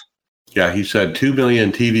itself. Yeah, he said 2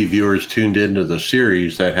 million TV viewers tuned into the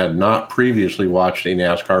series that had not previously watched a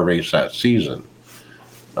NASCAR race that season.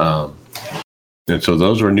 And so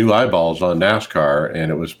those were new eyeballs on NASCAR,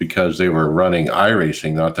 and it was because they were running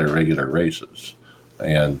iRacing, not their regular races.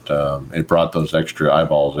 And it brought those extra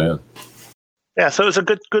eyeballs in. Yeah, so it was a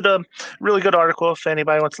really good article if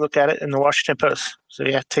anybody wants to look at it in the Washington Post. So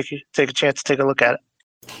yeah, take a chance to take a look at it.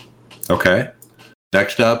 Okay.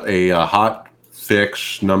 Next up, a hot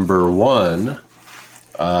fix number 1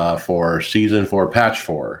 for Season 4 Patch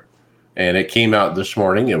 4. And it came out this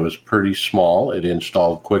morning. It was pretty small. It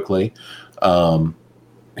installed quickly.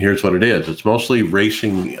 Here's what it is. It's mostly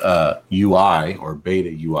racing UI, or beta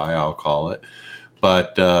UI, I'll call it.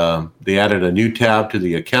 But they added a new tab to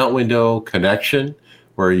the account window, connection,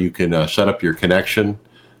 where you can set up your connection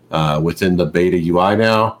within the beta UI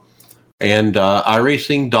now. And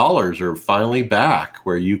iRacing dollars are finally back,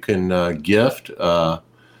 where you can gift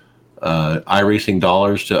iRacing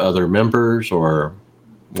dollars to other members or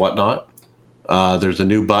whatnot. There's a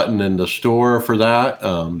new button in the store for that,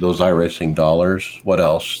 those iRacing dollars. What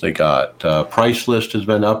else? They got price list has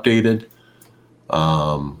been updated.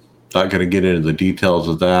 Not going to get into the details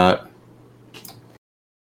of that.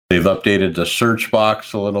 They've updated the search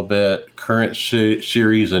box a little bit. Current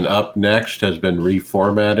series and up next has been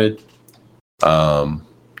reformatted.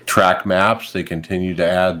 Track maps, they continue to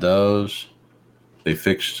add those. They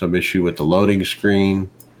fixed some issue with the loading screen.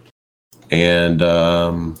 And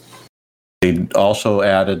they also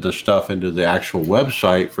added the stuff into the actual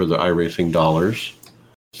website for the iRacing dollars.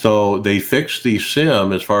 So they fixed the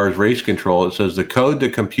sim as far as race control. It says the code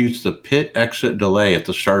that computes the pit exit delay at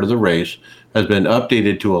the start of the race has been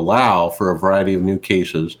updated to allow for a variety of new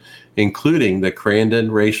cases, including the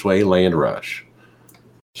Crandon Raceway Land Rush.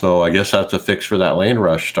 So I guess that's a fix for that Land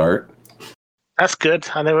Rush start. That's good.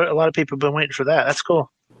 I know a lot of people have been waiting for that. That's cool.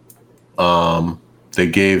 They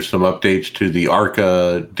gave some updates to the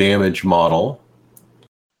ARCA damage model.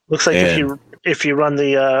 Looks like if you run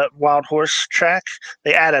the Wild Horse track,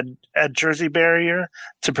 they add a jersey barrier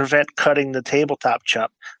to prevent cutting the tabletop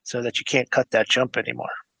jump so that you can't cut that jump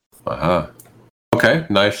anymore. Okay,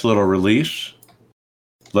 nice little release.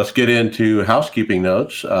 Let's get into housekeeping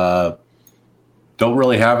notes. Don't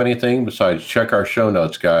really have anything besides check our show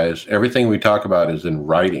notes, guys. Everything we talk about is in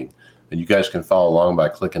writing, and you guys can follow along by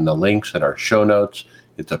clicking the links in our show notes.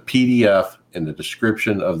 It's a PDF in the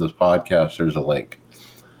description of this podcast. There's a link.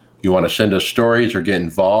 You want to send us stories or get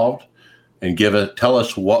involved and tell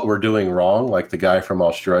us what we're doing wrong, like the guy from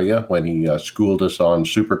Australia when he schooled us on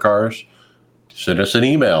supercars. Send us an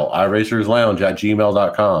email,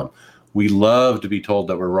 iRacersLounge@gmail.com. We love to be told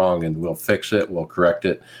that we're wrong, and we'll fix it. We'll correct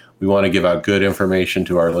it. We want to give out good information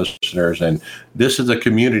to our listeners. And this is a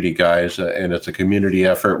community, guys, and it's a community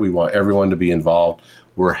effort. We want everyone to be involved.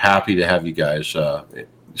 We're happy to have you guys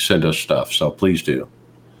send us stuff, so please do.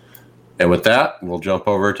 And with that, we'll jump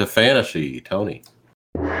over to fantasy. Tony.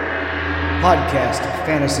 Podcast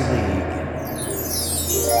Fantasy League.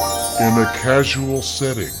 In a casual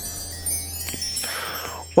setting.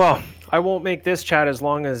 Well, I won't make this chat as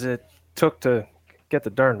long as it took to get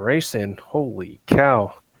the darn race in. Holy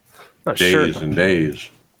cow. Not days sure. And days.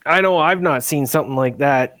 I know I've not seen something like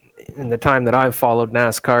that in the time that I've followed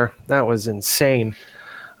NASCAR. That was insane.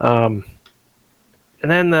 And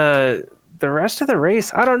then the rest of the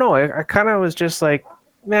race, I don't know. I kind of was just like,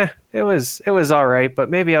 meh, it was all right, but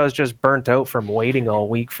maybe I was just burnt out from waiting all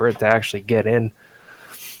week for it to actually get in.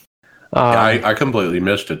 I completely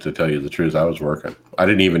missed it, to tell you the truth. I was working. I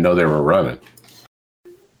didn't even know they were running.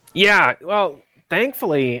 Yeah, well,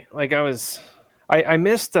 thankfully, like I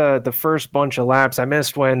missed the first bunch of laps. I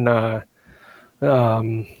missed when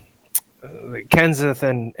Kenseth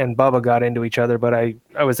and Bubba got into each other, but I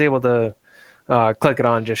was able to click it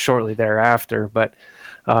on just shortly thereafter. But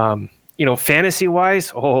fantasy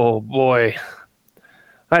wise, oh boy,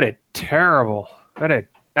 I did terrible. I did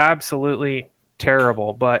absolutely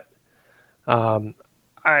terrible. But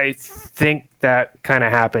I think that kind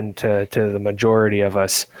of happened to the majority of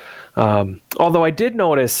us. Although I did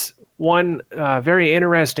notice one very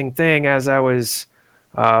interesting thing as I was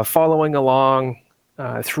following along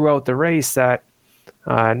throughout the race, that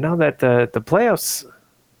now that the playoffs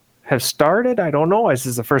have started, I don't know, this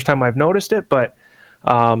is the first time I've noticed it, but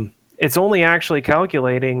it's only actually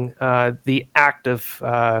calculating the active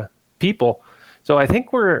people. So I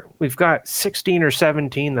think we've got 16 or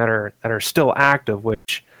 17 that are still active,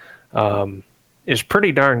 which is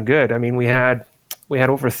pretty darn good. I mean, we had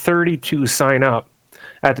over 32 sign up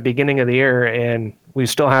at the beginning of the year, and we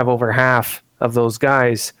still have over half of those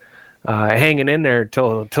guys hanging in there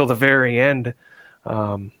till the very end.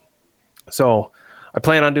 So I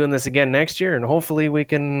plan on doing this again next year, and hopefully we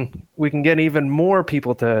can get even more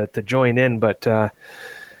people to join in. But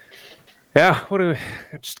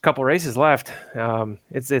just a couple races left.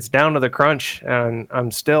 It's down to the crunch, and I'm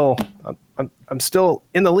still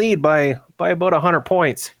in the lead by about 100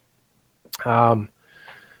 points.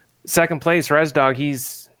 Second place, Resdog,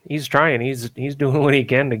 he's trying. He's doing what he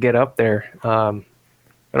can to get up there.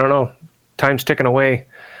 I don't know. Time's ticking away.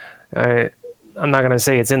 I'm not going to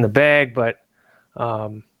say it's in the bag, but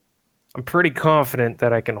I'm pretty confident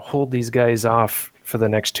that I can hold these guys off for the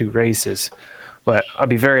next 2 races. But I'll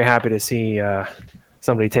be very happy to see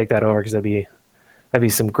somebody take that over, because that'd be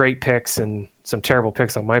some great picks and some terrible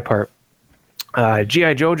picks on my part.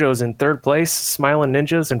 G.I. Jojo's in 3rd place. Smiling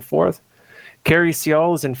Ninjas in 4th. Kerry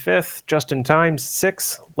Seol is in 5th. Justin Times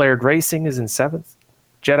 6th. Laird Racing is in 7th.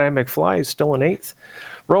 Jedi McFly is still in 8th.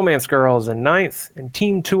 Romance Girl is in 9th. And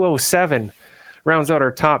Team 207 rounds out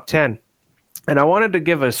our top 10. And I wanted to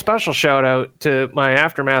give a special shout out to my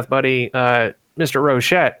Aftermath buddy, Mr.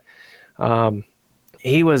 Rochette.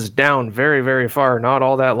 He was down very, very far not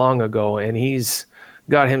all that long ago, and he's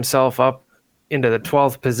got himself up into the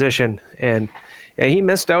 12th position. And he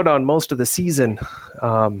missed out on most of the season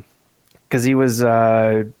because he was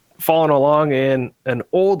following along in an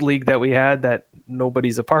old league that we had that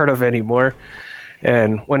nobody's a part of anymore.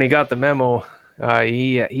 And when he got the memo,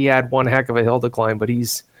 he had one heck of a hill to climb, but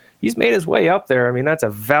he's made his way up there. I mean, that's a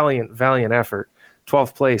valiant effort.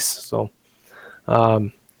 12th place. So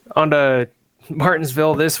on to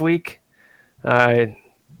Martinsville this week.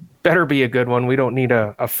 Better be a good one. We don't need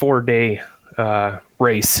a 4-day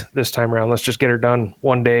race this time around. Let's just get her done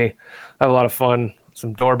one day. Have a lot of fun.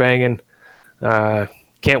 Some door banging.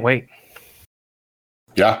 Can't wait.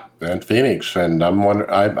 Yeah, and Phoenix, and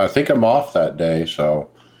I think I'm off that day, so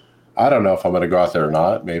I don't know if I'm going to go out there or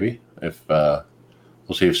not. Maybe if we'll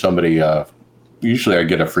see if somebody. Usually, I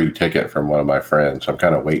get a free ticket from one of my friends. I'm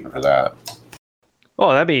kind of waiting for that.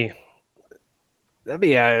 Oh,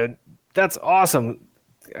 that's awesome.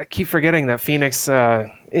 I keep forgetting that Phoenix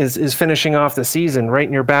is finishing off the season right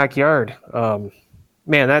in your backyard.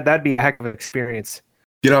 Man, that'd be a heck of an experience.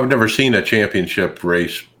 I've never seen a championship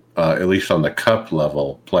race, at least on the Cup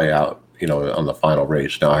level, play out, on the final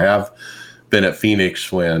race. Now, I have been at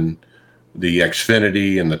Phoenix when the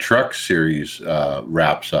Xfinity and the Truck Series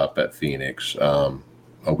wraps up at Phoenix a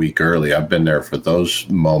week early. I've been there for those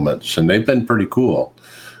moments, and they've been pretty cool.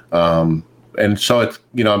 And so it's,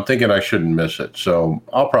 I'm thinking I shouldn't miss it. So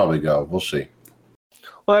I'll probably go. We'll see.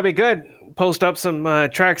 Well, that'd be good. Post up some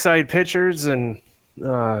trackside pictures and,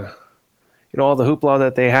 all the hoopla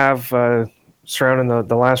that they have surrounding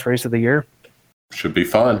the last race of the year. Should be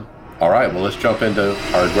fun. All right. Well, let's jump into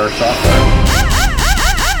hardware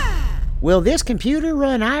software. Will this computer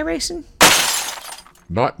run iRacing?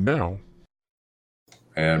 Not now.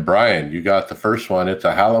 And Brian, you got the first one. It's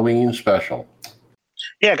a Halloween special.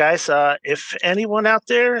 Yeah, guys, if anyone out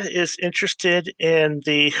there is interested in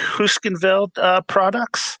the Huiskenveld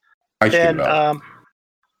products, Huiskenveld.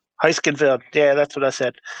 Yeah, that's what I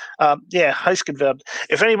said. Huiskenveld.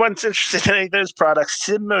 If anyone's interested in any of those products,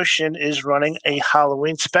 SimMotion is running a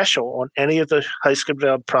Halloween special on any of the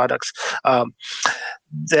Huiskenveld products.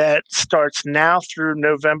 That starts now through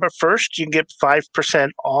November 1st. You can get 5%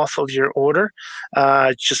 off of your order.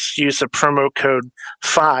 Just use the promo code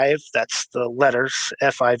 5, that's the letters,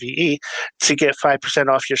 F-I-V-E, to get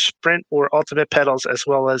 5% off your Sprint or Ultimate pedals, as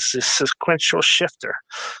well as the sequential shifter.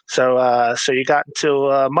 So you got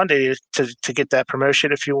until Monday to get that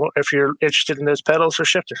promotion if you're interested in those pedals or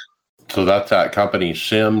shifter. So that's that company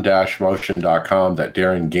sim-motion.com that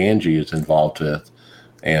Darren Ganji is involved with,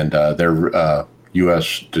 and they're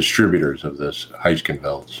U.S. distributors of this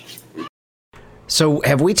Heiskensfelds. So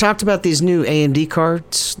have we talked about these new AMD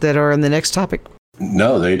cards that are in the next topic?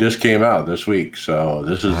 No, they just came out this week, so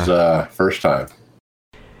this is first time.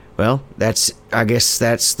 Well, I guess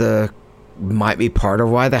that's might be part of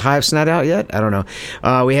why the hype's not out yet. I don't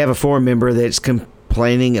know. We have a forum member that's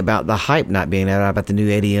complaining about the hype not being out about the new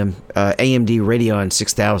AMD Radeon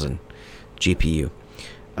 6000 GPU.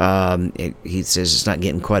 He says it's not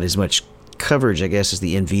getting quite as much coverage, I guess, as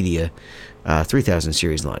the NVIDIA 3000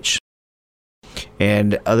 series launch.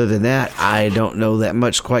 And other than that, I don't know that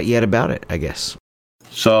much quite yet about it, I guess.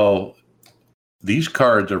 So these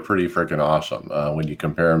cards are pretty freaking awesome when you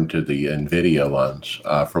compare them to the NVIDIA ones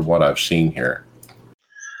from what I've seen here.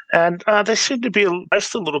 And they seem to be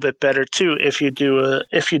priced a little bit better too. If you do a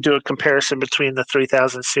comparison between the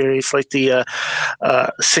 3000 series, like the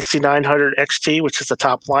 6900 XT, which is the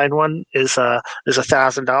top line one, is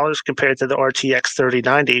 $1,000 compared to the RTX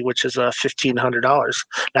 3090, which is $1,500.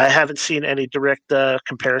 Now, I haven't seen any direct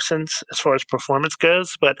comparisons as far as performance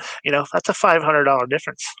goes, but that's a $500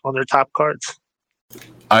 difference on their top cards.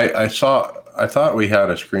 I thought we had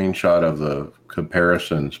a screenshot of the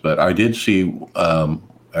comparisons, but I did see.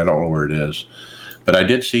 I don't know where it is, but I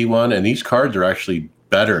did see one, and these cards are actually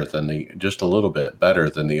better than just a little bit better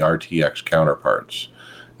than the RTX counterparts.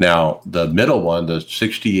 Now, the middle one, the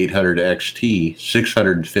 6800 XT,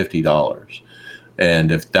 $650. And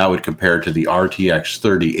if that would compare to the RTX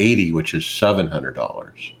 3080, which is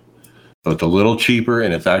 $700. So it's a little cheaper,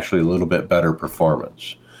 and it's actually a little bit better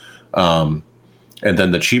performance. And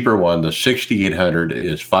then the cheaper one, the 6800,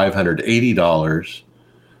 is $580,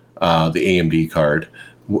 the AMD card.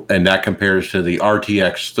 And that compares to the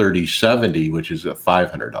RTX 3070, which is at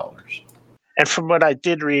 $500. And from what I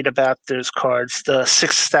did read about those cards, the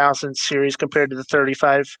 6000 series compared to the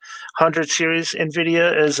 3500 series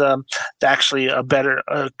NVIDIA is actually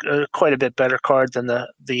quite a bit better card than the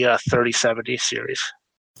 3070 series.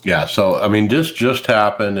 Yeah, so I mean, this just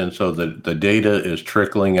happened, and so the data is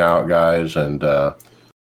trickling out, guys, and I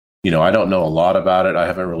don't know a lot about it. I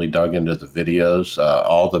haven't really dug into the videos.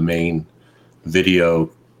 All the main video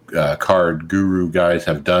card guru guys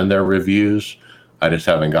have done their reviews. I just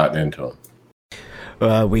haven't gotten into them.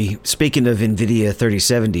 Speaking of NVIDIA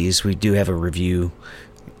 3070s, we do have a review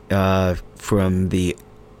from the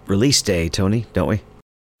release day, Tony, don't we?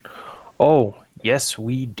 Oh, yes,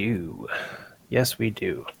 we do. Yes, we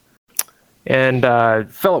do. And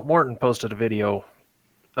Philip Morton posted a video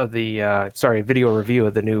of video review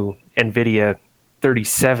of the new NVIDIA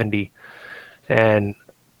 3070. And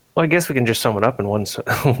well, I guess we can just sum it up in one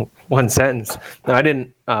sentence. Now, I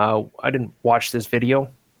didn't watch this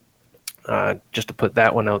video, just to put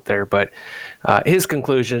that one out there. But his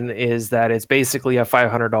conclusion is that it's basically a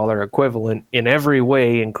 $500 equivalent in every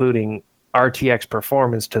way, including RTX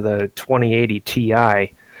performance to the 2080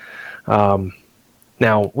 Ti. Now,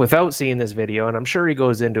 without seeing this video, and I'm sure he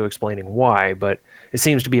goes into explaining why, but it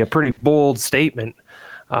seems to be a pretty bold statement.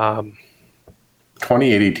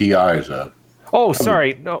 2080 Ti is a... Oh,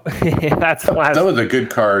 sorry. No, that's last. That was a good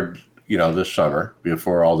card, this summer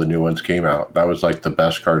before all the new ones came out. That was like the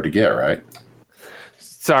best card to get, right?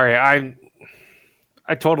 Sorry, I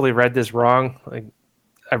totally read this wrong. Like,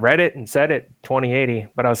 I read it and said it 2080,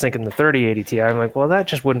 but I was thinking the 3080 Ti. I'm like, well, that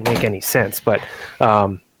just wouldn't make any sense. But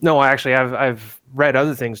no, I've read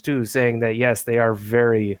other things too, saying that yes, they are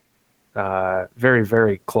very, very,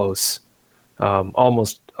 very close,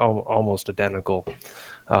 almost identical.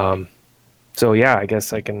 So yeah, I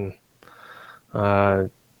guess I can,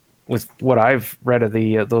 with what I've read of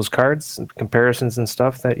those cards and comparisons and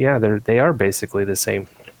stuff, that yeah, they are basically the same.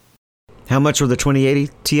 How much were the 2080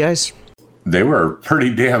 Ti's? They were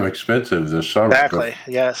pretty damn expensive this summer. Exactly.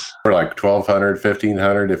 Yes. For like $1,200,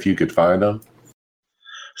 $1,500 if you could find them.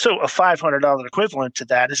 So a $500 equivalent to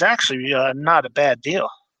that is actually not a bad deal.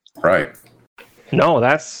 Right. No,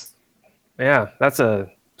 that's a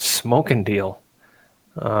smoking deal.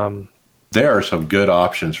 There are some good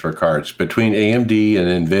options for cards between AMD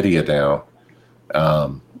and NVIDIA now.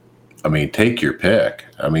 I mean, take your pick.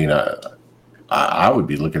 I mean, I would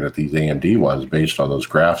be looking at these AMD ones based on those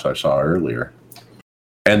graphs I saw earlier.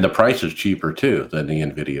 And the price is cheaper, too, than the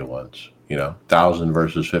NVIDIA ones. $1,000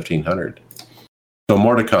 versus $1,500. So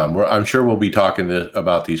more to come. I'm sure we'll be talking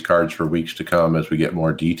about these cards for weeks to come as we get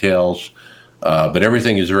more details. But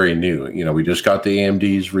everything is very new. We just got the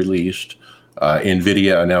AMDs released.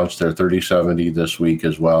 NVIDIA announced their 3070 this week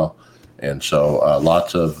as well. And so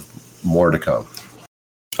lots of more to come.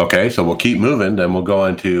 Okay, so we'll keep moving. Then we'll go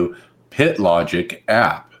into PitLogic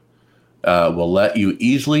app. will let you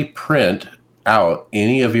easily print out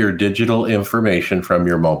any of your digital information from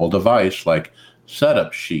your mobile device, like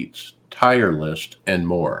setup sheets, tire list, and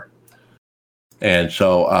more. And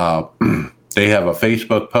so they have a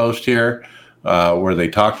Facebook post here where they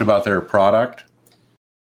talked about their product.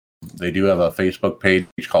 They do have a Facebook page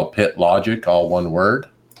called Pit Logic, all one word.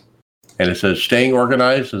 And it says, staying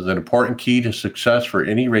organized is an important key to success for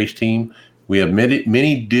any race team. We have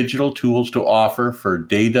many digital tools to offer for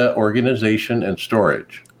data organization and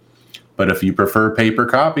storage. But if you prefer paper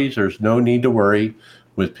copies, there's no need to worry.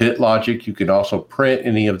 With Pit Logic, you can also print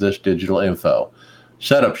any of this digital info.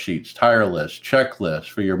 Setup sheets, tire lists, checklists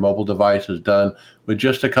for your mobile device is done with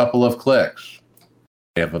just a couple of clicks.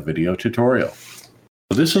 They have a video tutorial.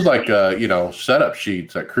 So this is like, setup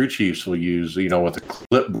sheets that crew chiefs will use, with a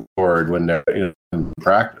clipboard when they're in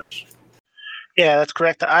practice. Yeah, that's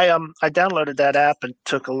correct. I downloaded that app and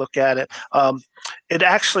took a look at it. It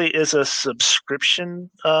actually is a subscription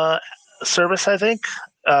service, I think,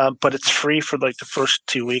 but it's free for like the first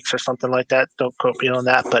 2 weeks or something like that. Don't quote me on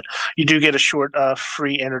that, but you do get a short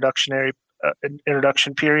free introduction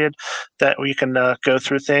period that where you can go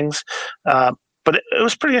through things. But it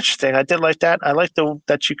was pretty interesting. I did like that. I like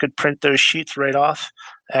that you could print those sheets right off.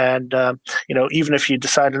 And, even if you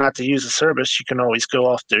decided not to use the service, you can always go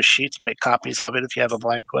off those sheets, make copies of it if you have a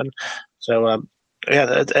blank one. So, other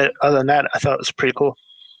than that, I thought it was pretty cool.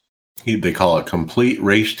 They call it complete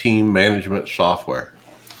race team management software.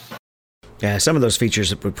 Yeah, some of those features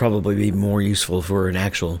would probably be more useful for an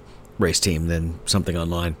actual race team than something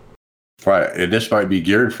online. Right, and this might be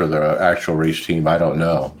geared for the actual race team. I don't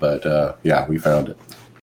know, but we found it.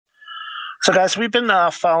 So, guys, we've been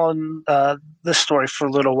following this story for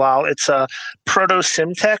a little while. It's Proto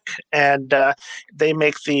Simtech, and they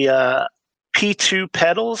make the P2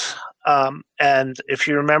 pedals. And if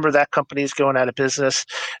you remember, that company is going out of business,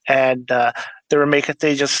 and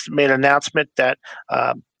they just made an announcement that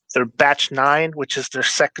their batch 9, which is their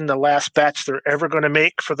second to last batch they're ever going to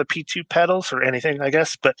make for the P2 pedals or anything, I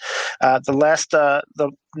guess. But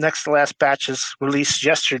the next to last batch is released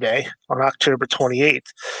yesterday on October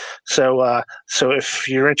 28th. So if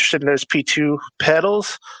you're interested in those P2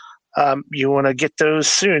 pedals, you want to get those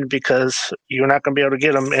soon because you're not going to be able to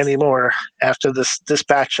get them anymore after this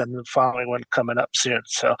batch and the following one coming up soon.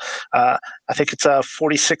 So I think it's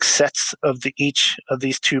 46 sets of each of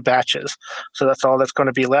these 2 batches. So that's all that's going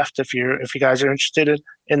to be left if you guys are interested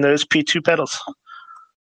in those P2 pedals.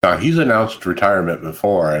 He's announced retirement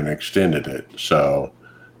before and extended it, so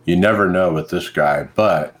you never know with this guy.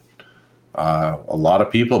 But a lot of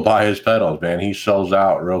people buy his pedals, man. He sells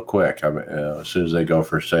out real quick as soon as they go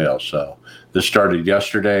for sale. So this started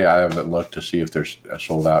yesterday. I haven't looked to see if they're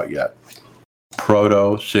sold out yet.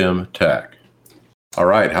 Proto Simtech. All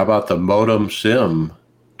right. How about the Modem Sim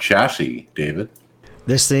chassis, David?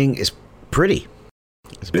 This thing is pretty.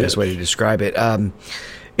 That's the best way to describe it.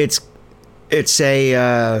 It's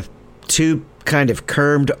a tube kind of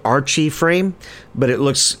curved archy frame, but it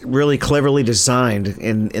looks really cleverly designed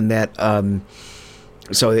in that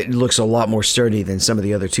so it looks a lot more sturdy than some of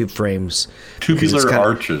the other tube frames. Tubular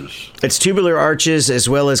arches. It's tubular arches as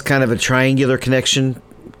well as kind of a triangular connection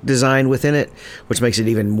design within it, which makes it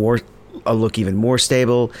even more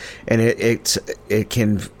stable. And it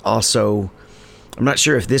can also, I'm not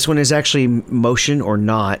sure if this one is actually motion or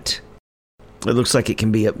not. It looks like it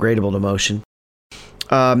can be upgradable to motion.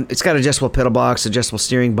 It's got adjustable pedal box, adjustable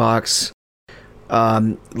steering box.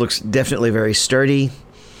 Looks definitely very sturdy.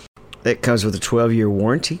 It comes with a 12-year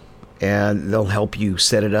warranty, and they'll help you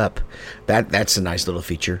set it up. That's a nice little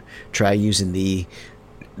feature. Try using the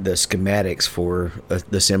schematics for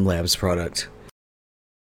the SimLabs product.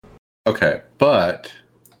 Okay, but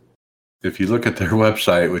if you look at their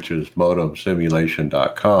website, which is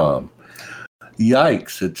modemsimulation.com,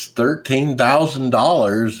 yikes, it's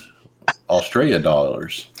 $13,000 Australia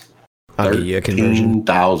dollars. I'll give you a conversion.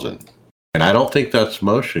 13,000. And I don't think that's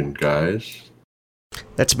motion, guys.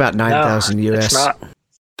 That's about 9,000 US. It's not.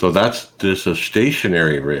 So that's just a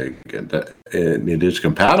stationary rig. And it is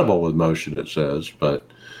compatible with motion, it says, but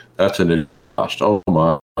that's an cost. Oh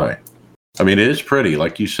my. I mean, it is pretty,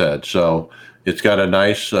 like you said. So it's got a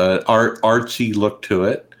nice artsy look to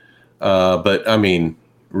it. But I mean,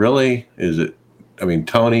 really, is it? I mean,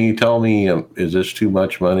 Tony, tell me, is this too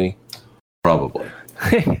much money? Probably.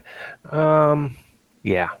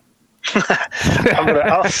 Yeah.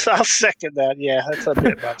 I'll second that. Yeah, that's a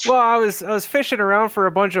bit much. Well, I was fishing around for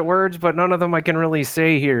a bunch of words, but none of them I can really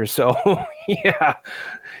say here. So yeah,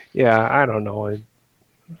 I don't know.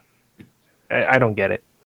 I don't get it.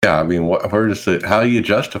 Yeah, I mean, how do you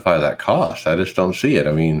justify that cost? I just don't see it.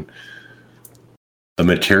 I mean, the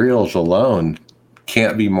materials alone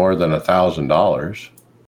can't be more than $1,000.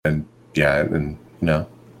 And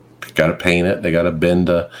got to paint it. They got to bend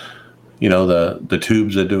the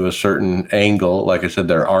tubes into a certain angle. Like I said,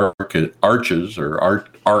 they're arches or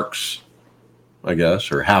arcs, I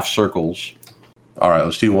guess, or half circles. All right,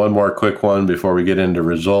 let's do one more quick one before we get into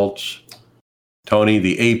results. Tony,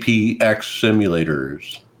 the APX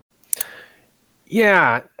simulators.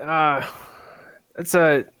 Yeah, it's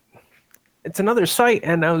another site,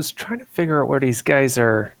 and I was trying to figure out where these guys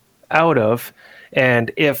are out of,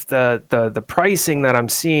 and if the pricing that I'm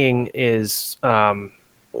seeing is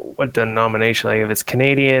what denomination, like if it's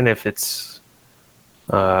Canadian, if it's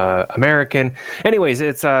American. Anyways,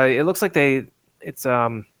 it looks like it's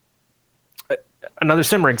another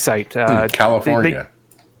sim rig site. California.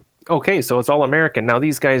 Okay, so it's all American. Now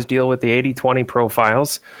these guys deal with the 80/20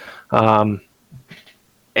 profiles.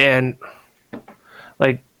 And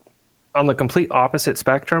like on the complete opposite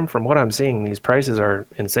spectrum from what I'm seeing, these prices are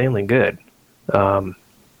insanely good.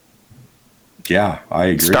 Yeah, I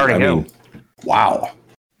agree. Starting out. Wow.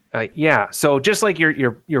 Yeah, so just like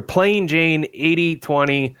your plain Jane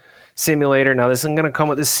 80/20 simulator. Now this isn't going to come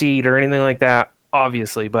with a seat or anything like that,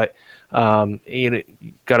 obviously, but you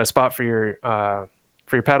got a spot for your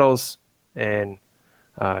pedals and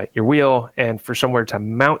your wheel, and for somewhere to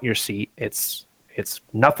mount your seat. It's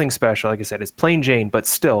nothing special. Like I said, it's plain Jane, but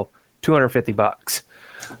still $250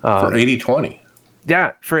 for 80/20.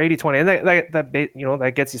 Yeah, for 80/20, and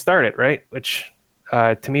that gets you started, right? Which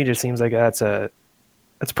to me just seems like that's a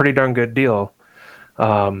pretty darn good deal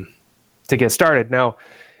to get started. Now,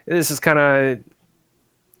 this is kind of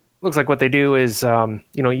looks like what they do is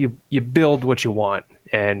you build what you want,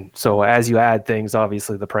 and so as you add things,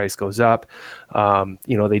 obviously the price goes up.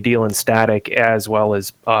 They deal in static as well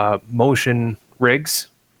as motion rigs,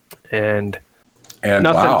 and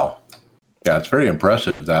wow, yeah, it's very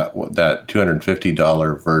impressive that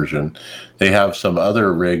 $250 version. They have some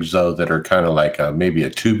other rigs though that are kind of like maybe a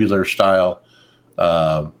tubular style,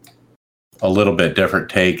 a little bit different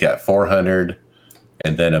take at $400,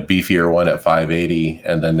 and then a beefier one at $580,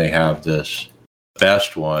 and then they have this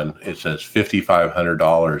best one. It says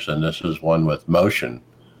 $5,500, and this is one with motion,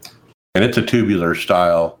 and it's a tubular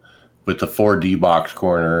style with the 4D box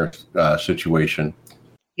corner situation.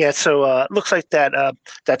 Yeah, so it looks like that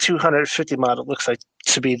 250 model looks like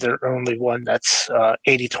to be their only one that's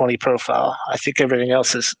 80/20 profile. I think everything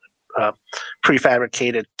else is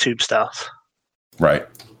prefabricated tube styles. Right.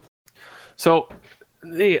 So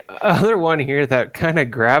the other one here that kind of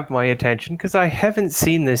grabbed my attention, because I haven't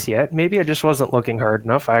seen this yet. Maybe I just wasn't looking hard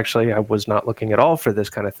enough. Actually, I was not looking at all for this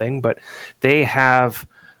kind of thing. But they have,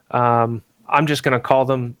 I'm just going to call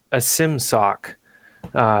them a sim sock.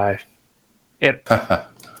 It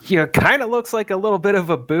kind of looks like a little bit of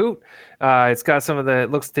a boot. It's got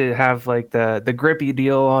it looks to have like the grippy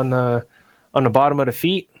deal on the bottom of the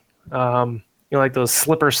feet. Like those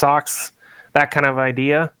slipper socks, that kind of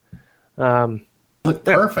idea. Look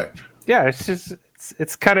perfect. Yeah,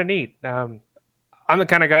 it's kind of neat. I'm the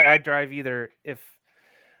kind of guy I drive either if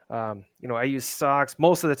I use socks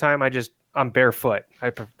most of the time. I'm barefoot.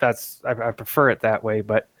 I prefer it that way,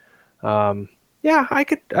 but yeah, I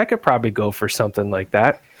could probably go for something like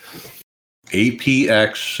that.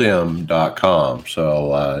 APXSim.com.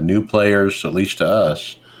 So new players, at least to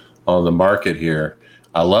us, on the market here.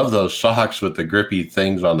 I love those socks with the grippy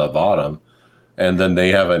things on the bottom. And then they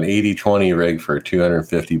have an 80/20 rig for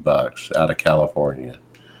 $250 out of California.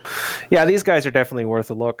 Yeah, these guys are definitely worth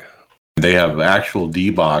a look. They have actual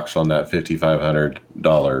D-box on that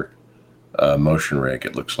 $5,500 motion rig,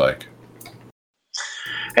 it looks like.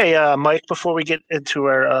 Hey, Mike, before we get into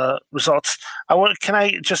our results, can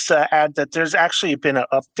I just add that there's actually been an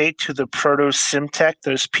update to the Proto Simtech,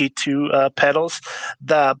 those P2 pedals.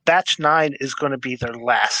 The batch 9 is going to be their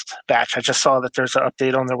last batch. I just saw that there's an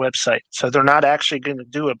update on their website. So they're not actually going to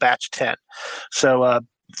do a batch 10. So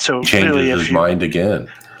changes really, his mind again.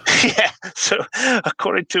 Yeah. So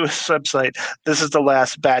according to his website, this is the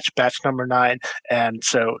last batch number 9. And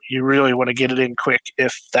so you really want to get it in quick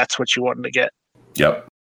if that's what you want to get. Yep.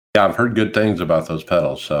 Yeah, I've heard good things about those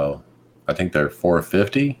pedals, so I think they're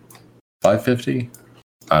 $450, $550.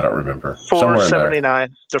 I don't remember. $479.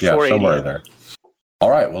 They're $480. Somewhere in there. All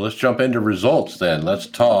right, well, let's jump into results then. Let's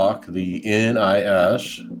talk the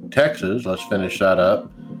NIS Texas. Let's finish that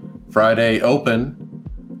up. Friday Open,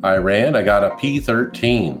 I ran. I got a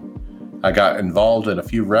P13. I got involved in a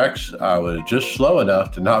few wrecks. I was just slow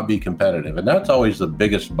enough to not be competitive, and that's always the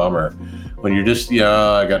biggest bummer when you're just,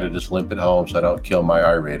 I got to just limp it home so I don't kill my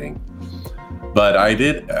iRating. But I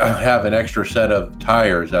did have an extra set of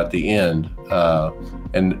tires at the end,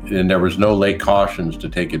 and there was no late cautions to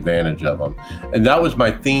take advantage of them. And that was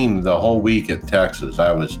my theme the whole week at Texas.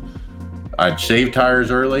 I'd save tires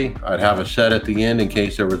early. I'd have a set at the end in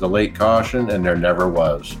case there was a late caution, and there never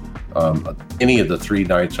was any of the 3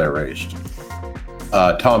 nights I raced.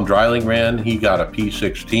 Tom Dreiling ran. He got a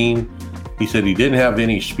P16. He said he didn't have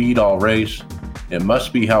any speed all race. It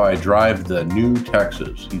must be how I drive the new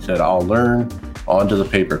Texas. He said, I'll learn onto the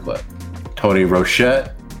paperclip. Tony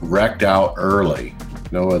Rochette wrecked out early.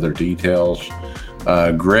 No other details.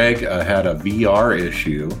 Greg had a VR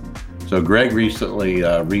issue. So Greg recently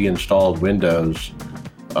reinstalled Windows.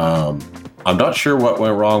 I'm not sure what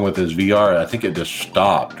went wrong with his VR. I think it just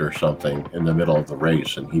stopped or something in the middle of the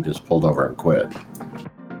race, and he just pulled over and quit.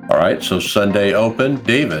 All right, so Sunday Open,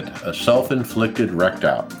 David, a self-inflicted wrecked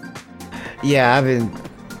out. Yeah,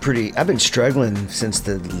 I've been struggling since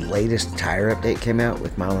the latest tire update came out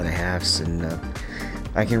with 1.5 miles, and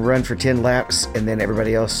I can run for 10 laps, and then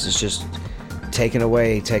everybody else is just taken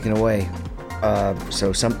away.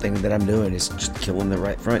 So something that I'm doing is just killing the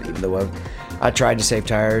right front, even though I tried to save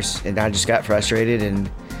tires, and I just got frustrated and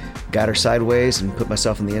got her sideways and put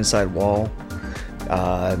myself in the inside wall,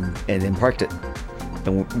 and then parked it,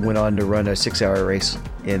 and went on to run a 6-hour race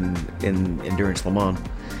in Endurance Le Mans.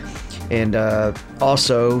 And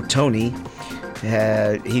also Tony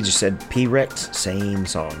he just said P-wrecked, same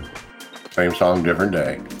song. Same song, different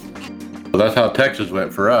day. So that's how Texas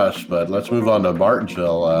went for us, but let's move on to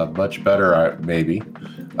Martinsville. Much better, maybe.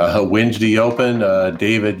 Wednesday Open,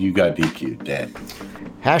 David, you got DQ'd, Dan.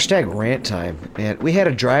 Hashtag rant time, man. We had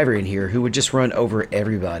a driver in here who would just run over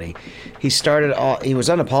everybody. He was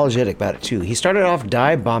unapologetic about it too. He started off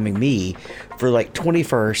dive bombing me for like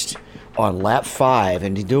 21st on lap 5,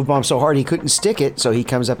 and he dive bombed so hard he couldn't stick it, so he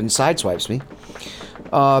comes up and sideswipes me.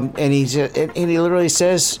 And he literally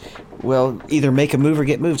says, well, either make a move or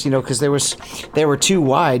get moved, because they were too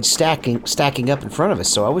wide stacking up in front of us,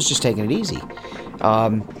 so I was just taking it easy.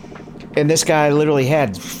 And this guy literally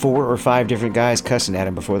had 4 or 5 different guys cussing at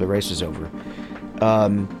him before the race was over.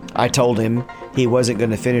 I told him he wasn't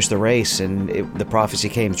going to finish the race, and the prophecy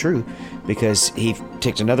came true because he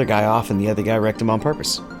ticked another guy off, and the other guy wrecked him on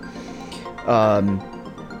purpose.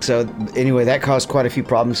 So anyway, that caused quite a few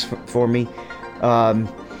problems for me.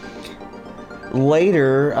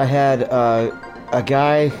 Later, I had a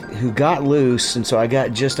guy who got loose, and so I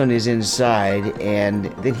got just on his inside, and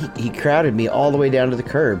then he crowded me all the way down to the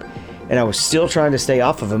curb, and I was still trying to stay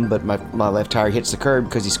off of him, but my left tire hits the curb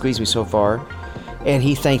because he squeezed me so far, and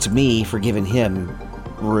he thanked me for giving him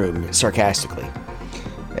room, sarcastically.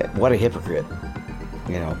 What a hypocrite.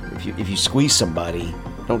 If you squeeze somebody,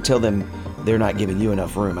 don't tell them they're not giving you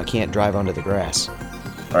enough room. I can't drive onto the grass.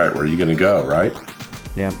 All right, where are you going to go, right?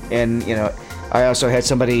 Yeah, and I also had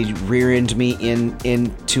somebody rear-end me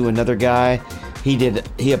into another guy.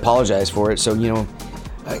 He apologized for it. So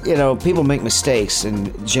people make mistakes,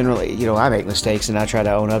 and generally, I make mistakes, and I try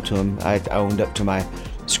to own up to them. I owned up to my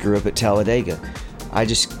screw up at Talladega.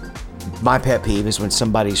 My pet peeve is when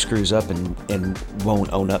somebody screws up and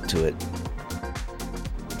won't own up to it.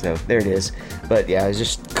 So there it is. But yeah, I was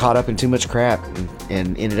just caught up in too much crap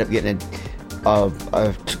and ended up getting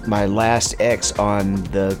my last X on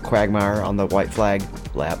the Quagmire on the white flag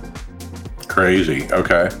lap. Crazy.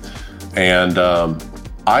 Okay. And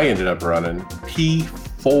I ended up running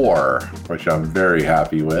P4, which I'm very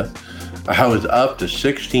happy with. I was up to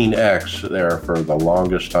 16X there for the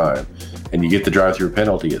longest time. And you get the drive-through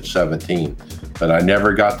penalty at 17. But I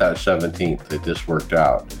never got that 17th. It just worked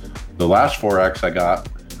out. The last 4X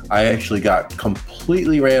I actually got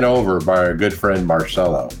completely ran over by our good friend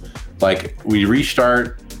Marcelo. Like, we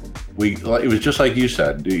restart, it was just like you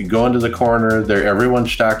said. You go into the corner,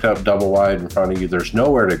 everyone's stacked up double wide in front of you. There's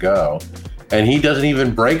nowhere to go. And he doesn't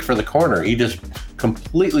even brake for the corner. He just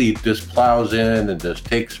completely just plows in and just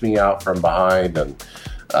takes me out from behind, and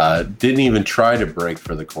didn't even try to brake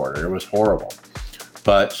for the corner. It was horrible.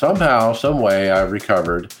 But somehow, some way, I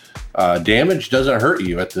recovered. Damage doesn't hurt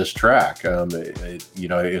you at this track.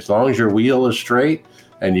 As long as your wheel is straight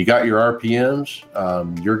and you got your RPMs,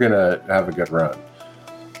 you're going to have a good run.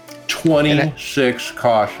 26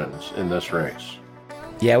 cautions in this race.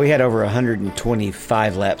 Yeah, we had over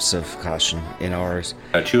 125 laps of caution in ours.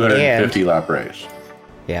 A 250 lap race.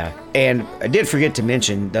 Yeah, and I did forget to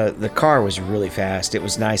mention the car was really fast. It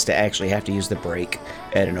was nice to actually have to use the brake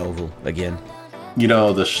at an oval again.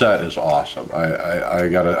 The set is awesome.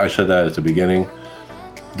 I said that at the beginning.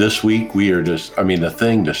 This week we are the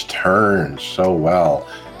thing just turns so well,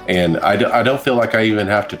 and I don't feel like I even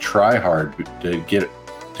have to try hard to get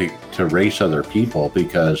to race other people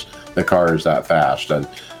because the car is that fast. And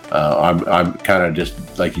I'm kind of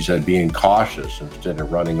just, like you said, being cautious instead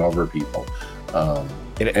of running over people. And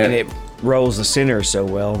it rolls the center so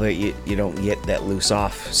well that you don't get that loose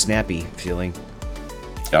off, snappy feeling.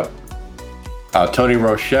 Yep. Tony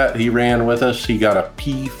Rochette, he ran with us. He got a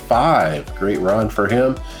P5. Great run for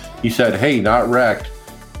him. He said, hey, not wrecked,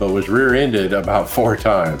 but was rear-ended about 4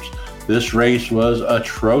 times. This race was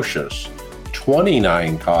atrocious.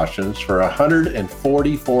 29 cautions for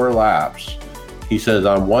 144 laps. He says,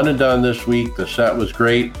 I'm one and done this week. The set was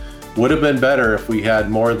great. Would have been better if we had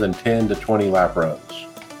more than 10 to 20 lap runs.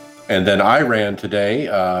 And then I ran today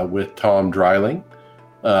with Tom Dreiling.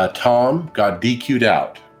 Tom got DQ'd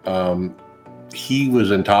out. He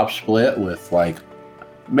was in top split with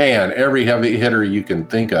every heavy hitter you can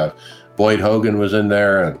think of. Boyd Hogan was in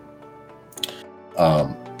there,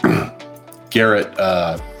 and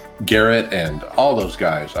Garrett and all those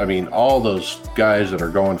guys. I mean, all those guys that are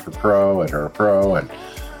going for pro and are pro,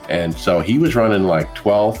 and so he was running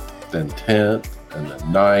 12th, then 10th, and then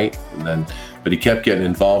 9th, but he kept getting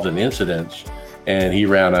involved in incidents, and he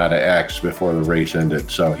ran out of X before the race ended,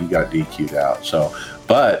 so he got DQ'd out.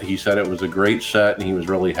 But he said it was a great set, and he was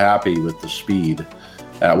really happy with the speed.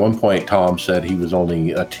 At one point, Tom said he was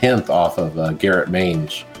only a 10th off of Garrett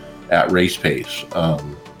Maines at race pace,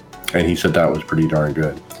 and he said that was pretty darn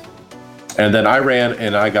good. And then I ran,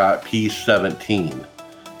 and I got P17.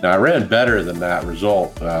 Now, I ran better than that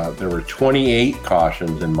result. There were 28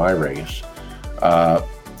 cautions in my race.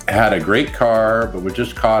 Had a great car, but was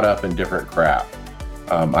just caught up in different crap.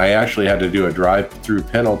 I actually had to do a drive-through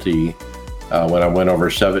penalty when I went over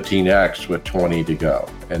 17X with 20 to go,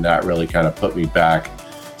 and that really kind of put me back.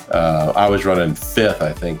 I was running 5th,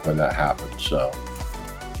 I think, when that happened. So,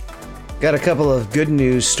 got a couple of good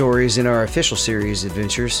news stories in our official series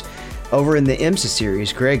adventures. Over in the IMSA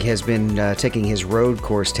series, Greg has been taking his road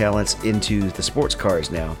course talents into the sports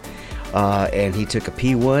cars now. And he took a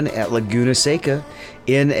P1 at Laguna Seca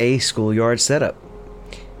in a schoolyard setup.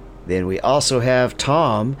 Then we also have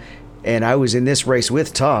Tom, and I was in this race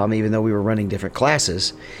with Tom, even though we were running different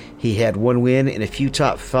classes. He had 1 win and a few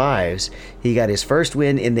top 5s. He got his first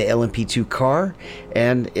win in the LMP2 car,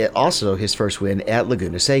 and also his first win at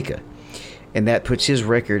Laguna Seca. And that puts his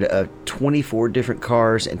record of 24 different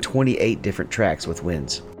cars and 28 different tracks with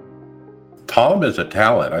wins. Tom is a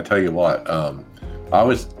talent, I tell you what. I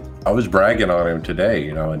was bragging on him today,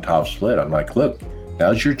 in top split. I'm like, look,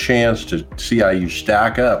 now's your chance to see how you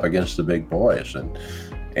stack up against the big boys.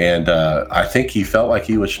 And I think he felt like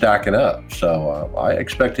he was stacking up. So I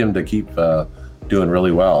expect him to keep doing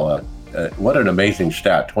really well. What an amazing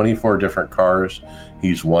stat. 24 different cars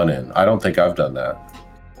he's won in. I don't think I've done that.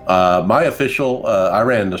 My official, I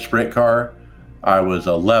ran the sprint car. I was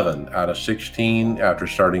 11 out of 16 after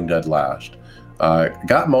starting dead last.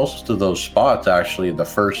 Got most of those spots actually in the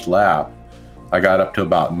first lap. I got up to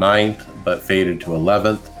about 9th, but faded to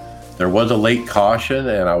 11th. There was a late caution,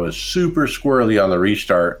 and I was super squirrely on the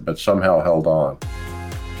restart, but somehow held on.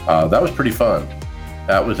 That was pretty fun.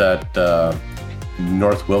 That was at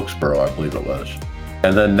North Wilkesboro, I believe it was.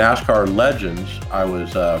 And then NASCAR Legends, I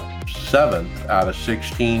was 7th out of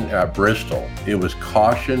 16 at Bristol. It was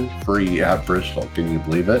caution-free at Bristol. Can you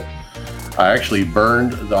believe it? I actually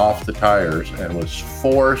burned off the tires and was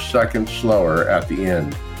 4 seconds slower at the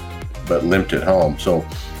end, but limped it home. So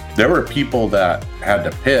there were people that had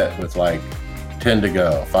to pit with 10 to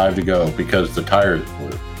go, 5 to go because the tires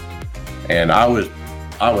blew. And I was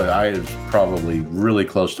probably really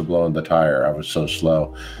close to blowing the tire. I was so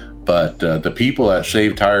slow. But the people that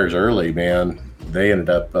saved tires early, man, they ended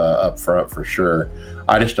up front for sure.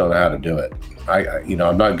 I just don't know how to do it.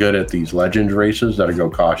 I'm not good at these Legends races that go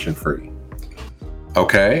caution free.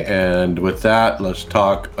 Okay, and with that, let's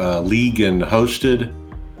talk league and hosted.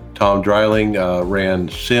 Tom Dreiling ran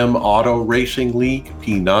Sim Auto Racing League,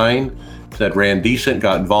 P9, said ran decent,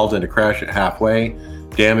 got involved in a crash at halfway,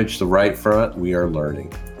 damaged the right front. We are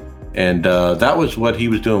learning. And that was what he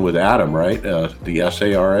was doing with Adam, right? The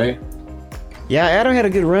SARA? Yeah, Adam had a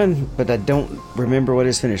good run, but I don't remember what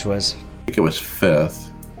his finish was. I think it was 5th.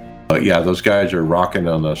 But yeah, those guys are rocking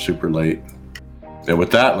on the super late. And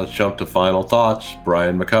with that, let's jump to final thoughts.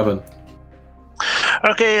 Brian McCubbin.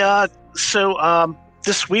 Okay, so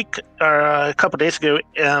this week, or a couple days ago,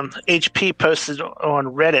 HP posted on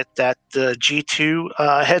Reddit that the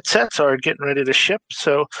G2 headsets are getting ready to ship.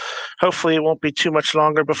 So hopefully it won't be too much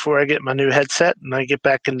longer before I get my new headset and I get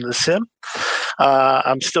back into the sim.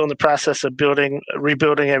 I'm still in the process of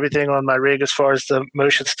rebuilding everything on my rig as far as the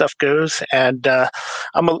motion stuff goes, and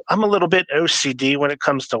I'm a little bit OCD when it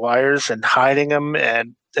comes to wires and hiding them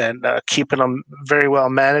and and keeping them very well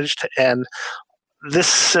managed. And this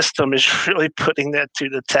system is really putting that to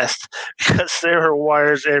the test because there are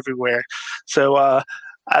wires everywhere. So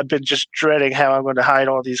I've been just dreading how I'm going to hide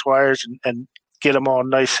all these wires and get them all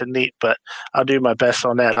nice and neat, but I'll do my best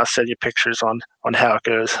on that. I'll send you pictures on how it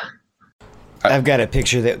goes. I've got a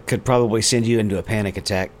picture that could probably send you into a panic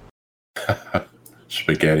attack.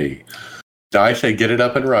 Spaghetti. Now I say get it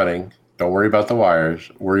up and running. Don't worry about the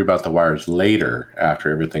wires. Worry about the wires later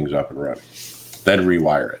after everything's up and running. Then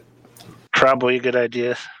rewire it. Probably a good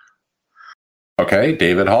idea. Okay,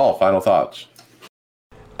 David Hall, final thoughts.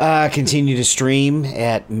 Continue to stream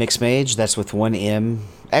at Mixmage. That's with 1 M.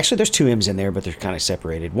 Actually, there's 2 M's in there, but they're kind of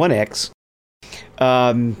separated. 1 X.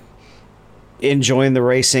 Enjoying the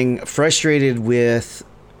racing. Frustrated with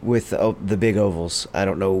the big ovals. I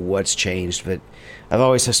don't know what's changed, but I've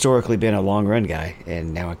always historically been a long run guy,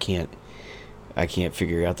 and now I can't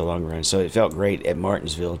figure out the long run. So it felt great at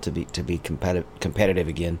Martinsville to be competitive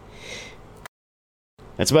again.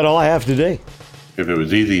 That's about all I have today. If it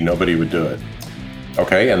was easy, nobody would do it.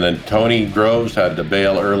 Okay, and then Tony Groves had to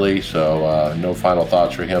bail early, so no final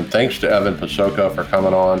thoughts for him. Thanks to Evan Pasoka for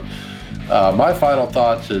coming on. My final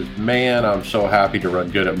thoughts is, man, I'm so happy to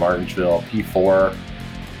run good at Martinsville. P4,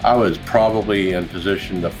 I was probably in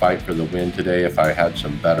position to fight for the win today if I had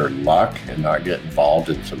some better luck and not get involved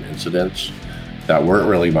in some incidents that weren't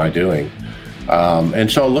really my doing.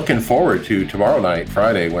 And so looking forward to tomorrow night,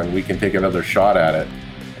 Friday, when we can take another shot at it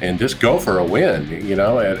and just go for a win,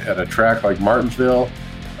 at a track like Martinsville.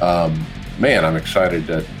 Man, I'm excited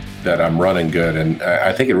that I'm running good. And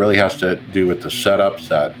I think it really has to do with the setups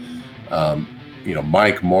that,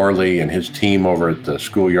 Mike Morley and his team over at the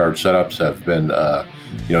Schoolyard Setups have been,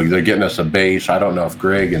 they're getting us a base. I don't know if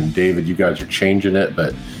Greg and David, you guys are changing it,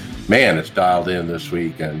 but man, it's dialed in this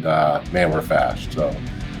week, and man, we're fast. So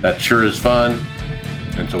that sure is fun.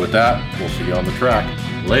 And so with that, we'll see you on the track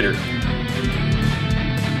later.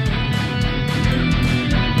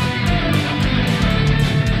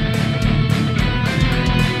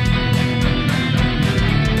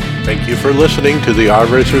 Thank you for listening to the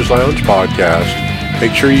iRacers Lounge podcast.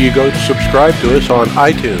 Make sure you go subscribe to us on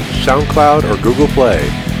iTunes, SoundCloud, or Google Play,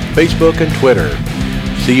 Facebook, and Twitter.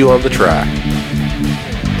 See you on the track.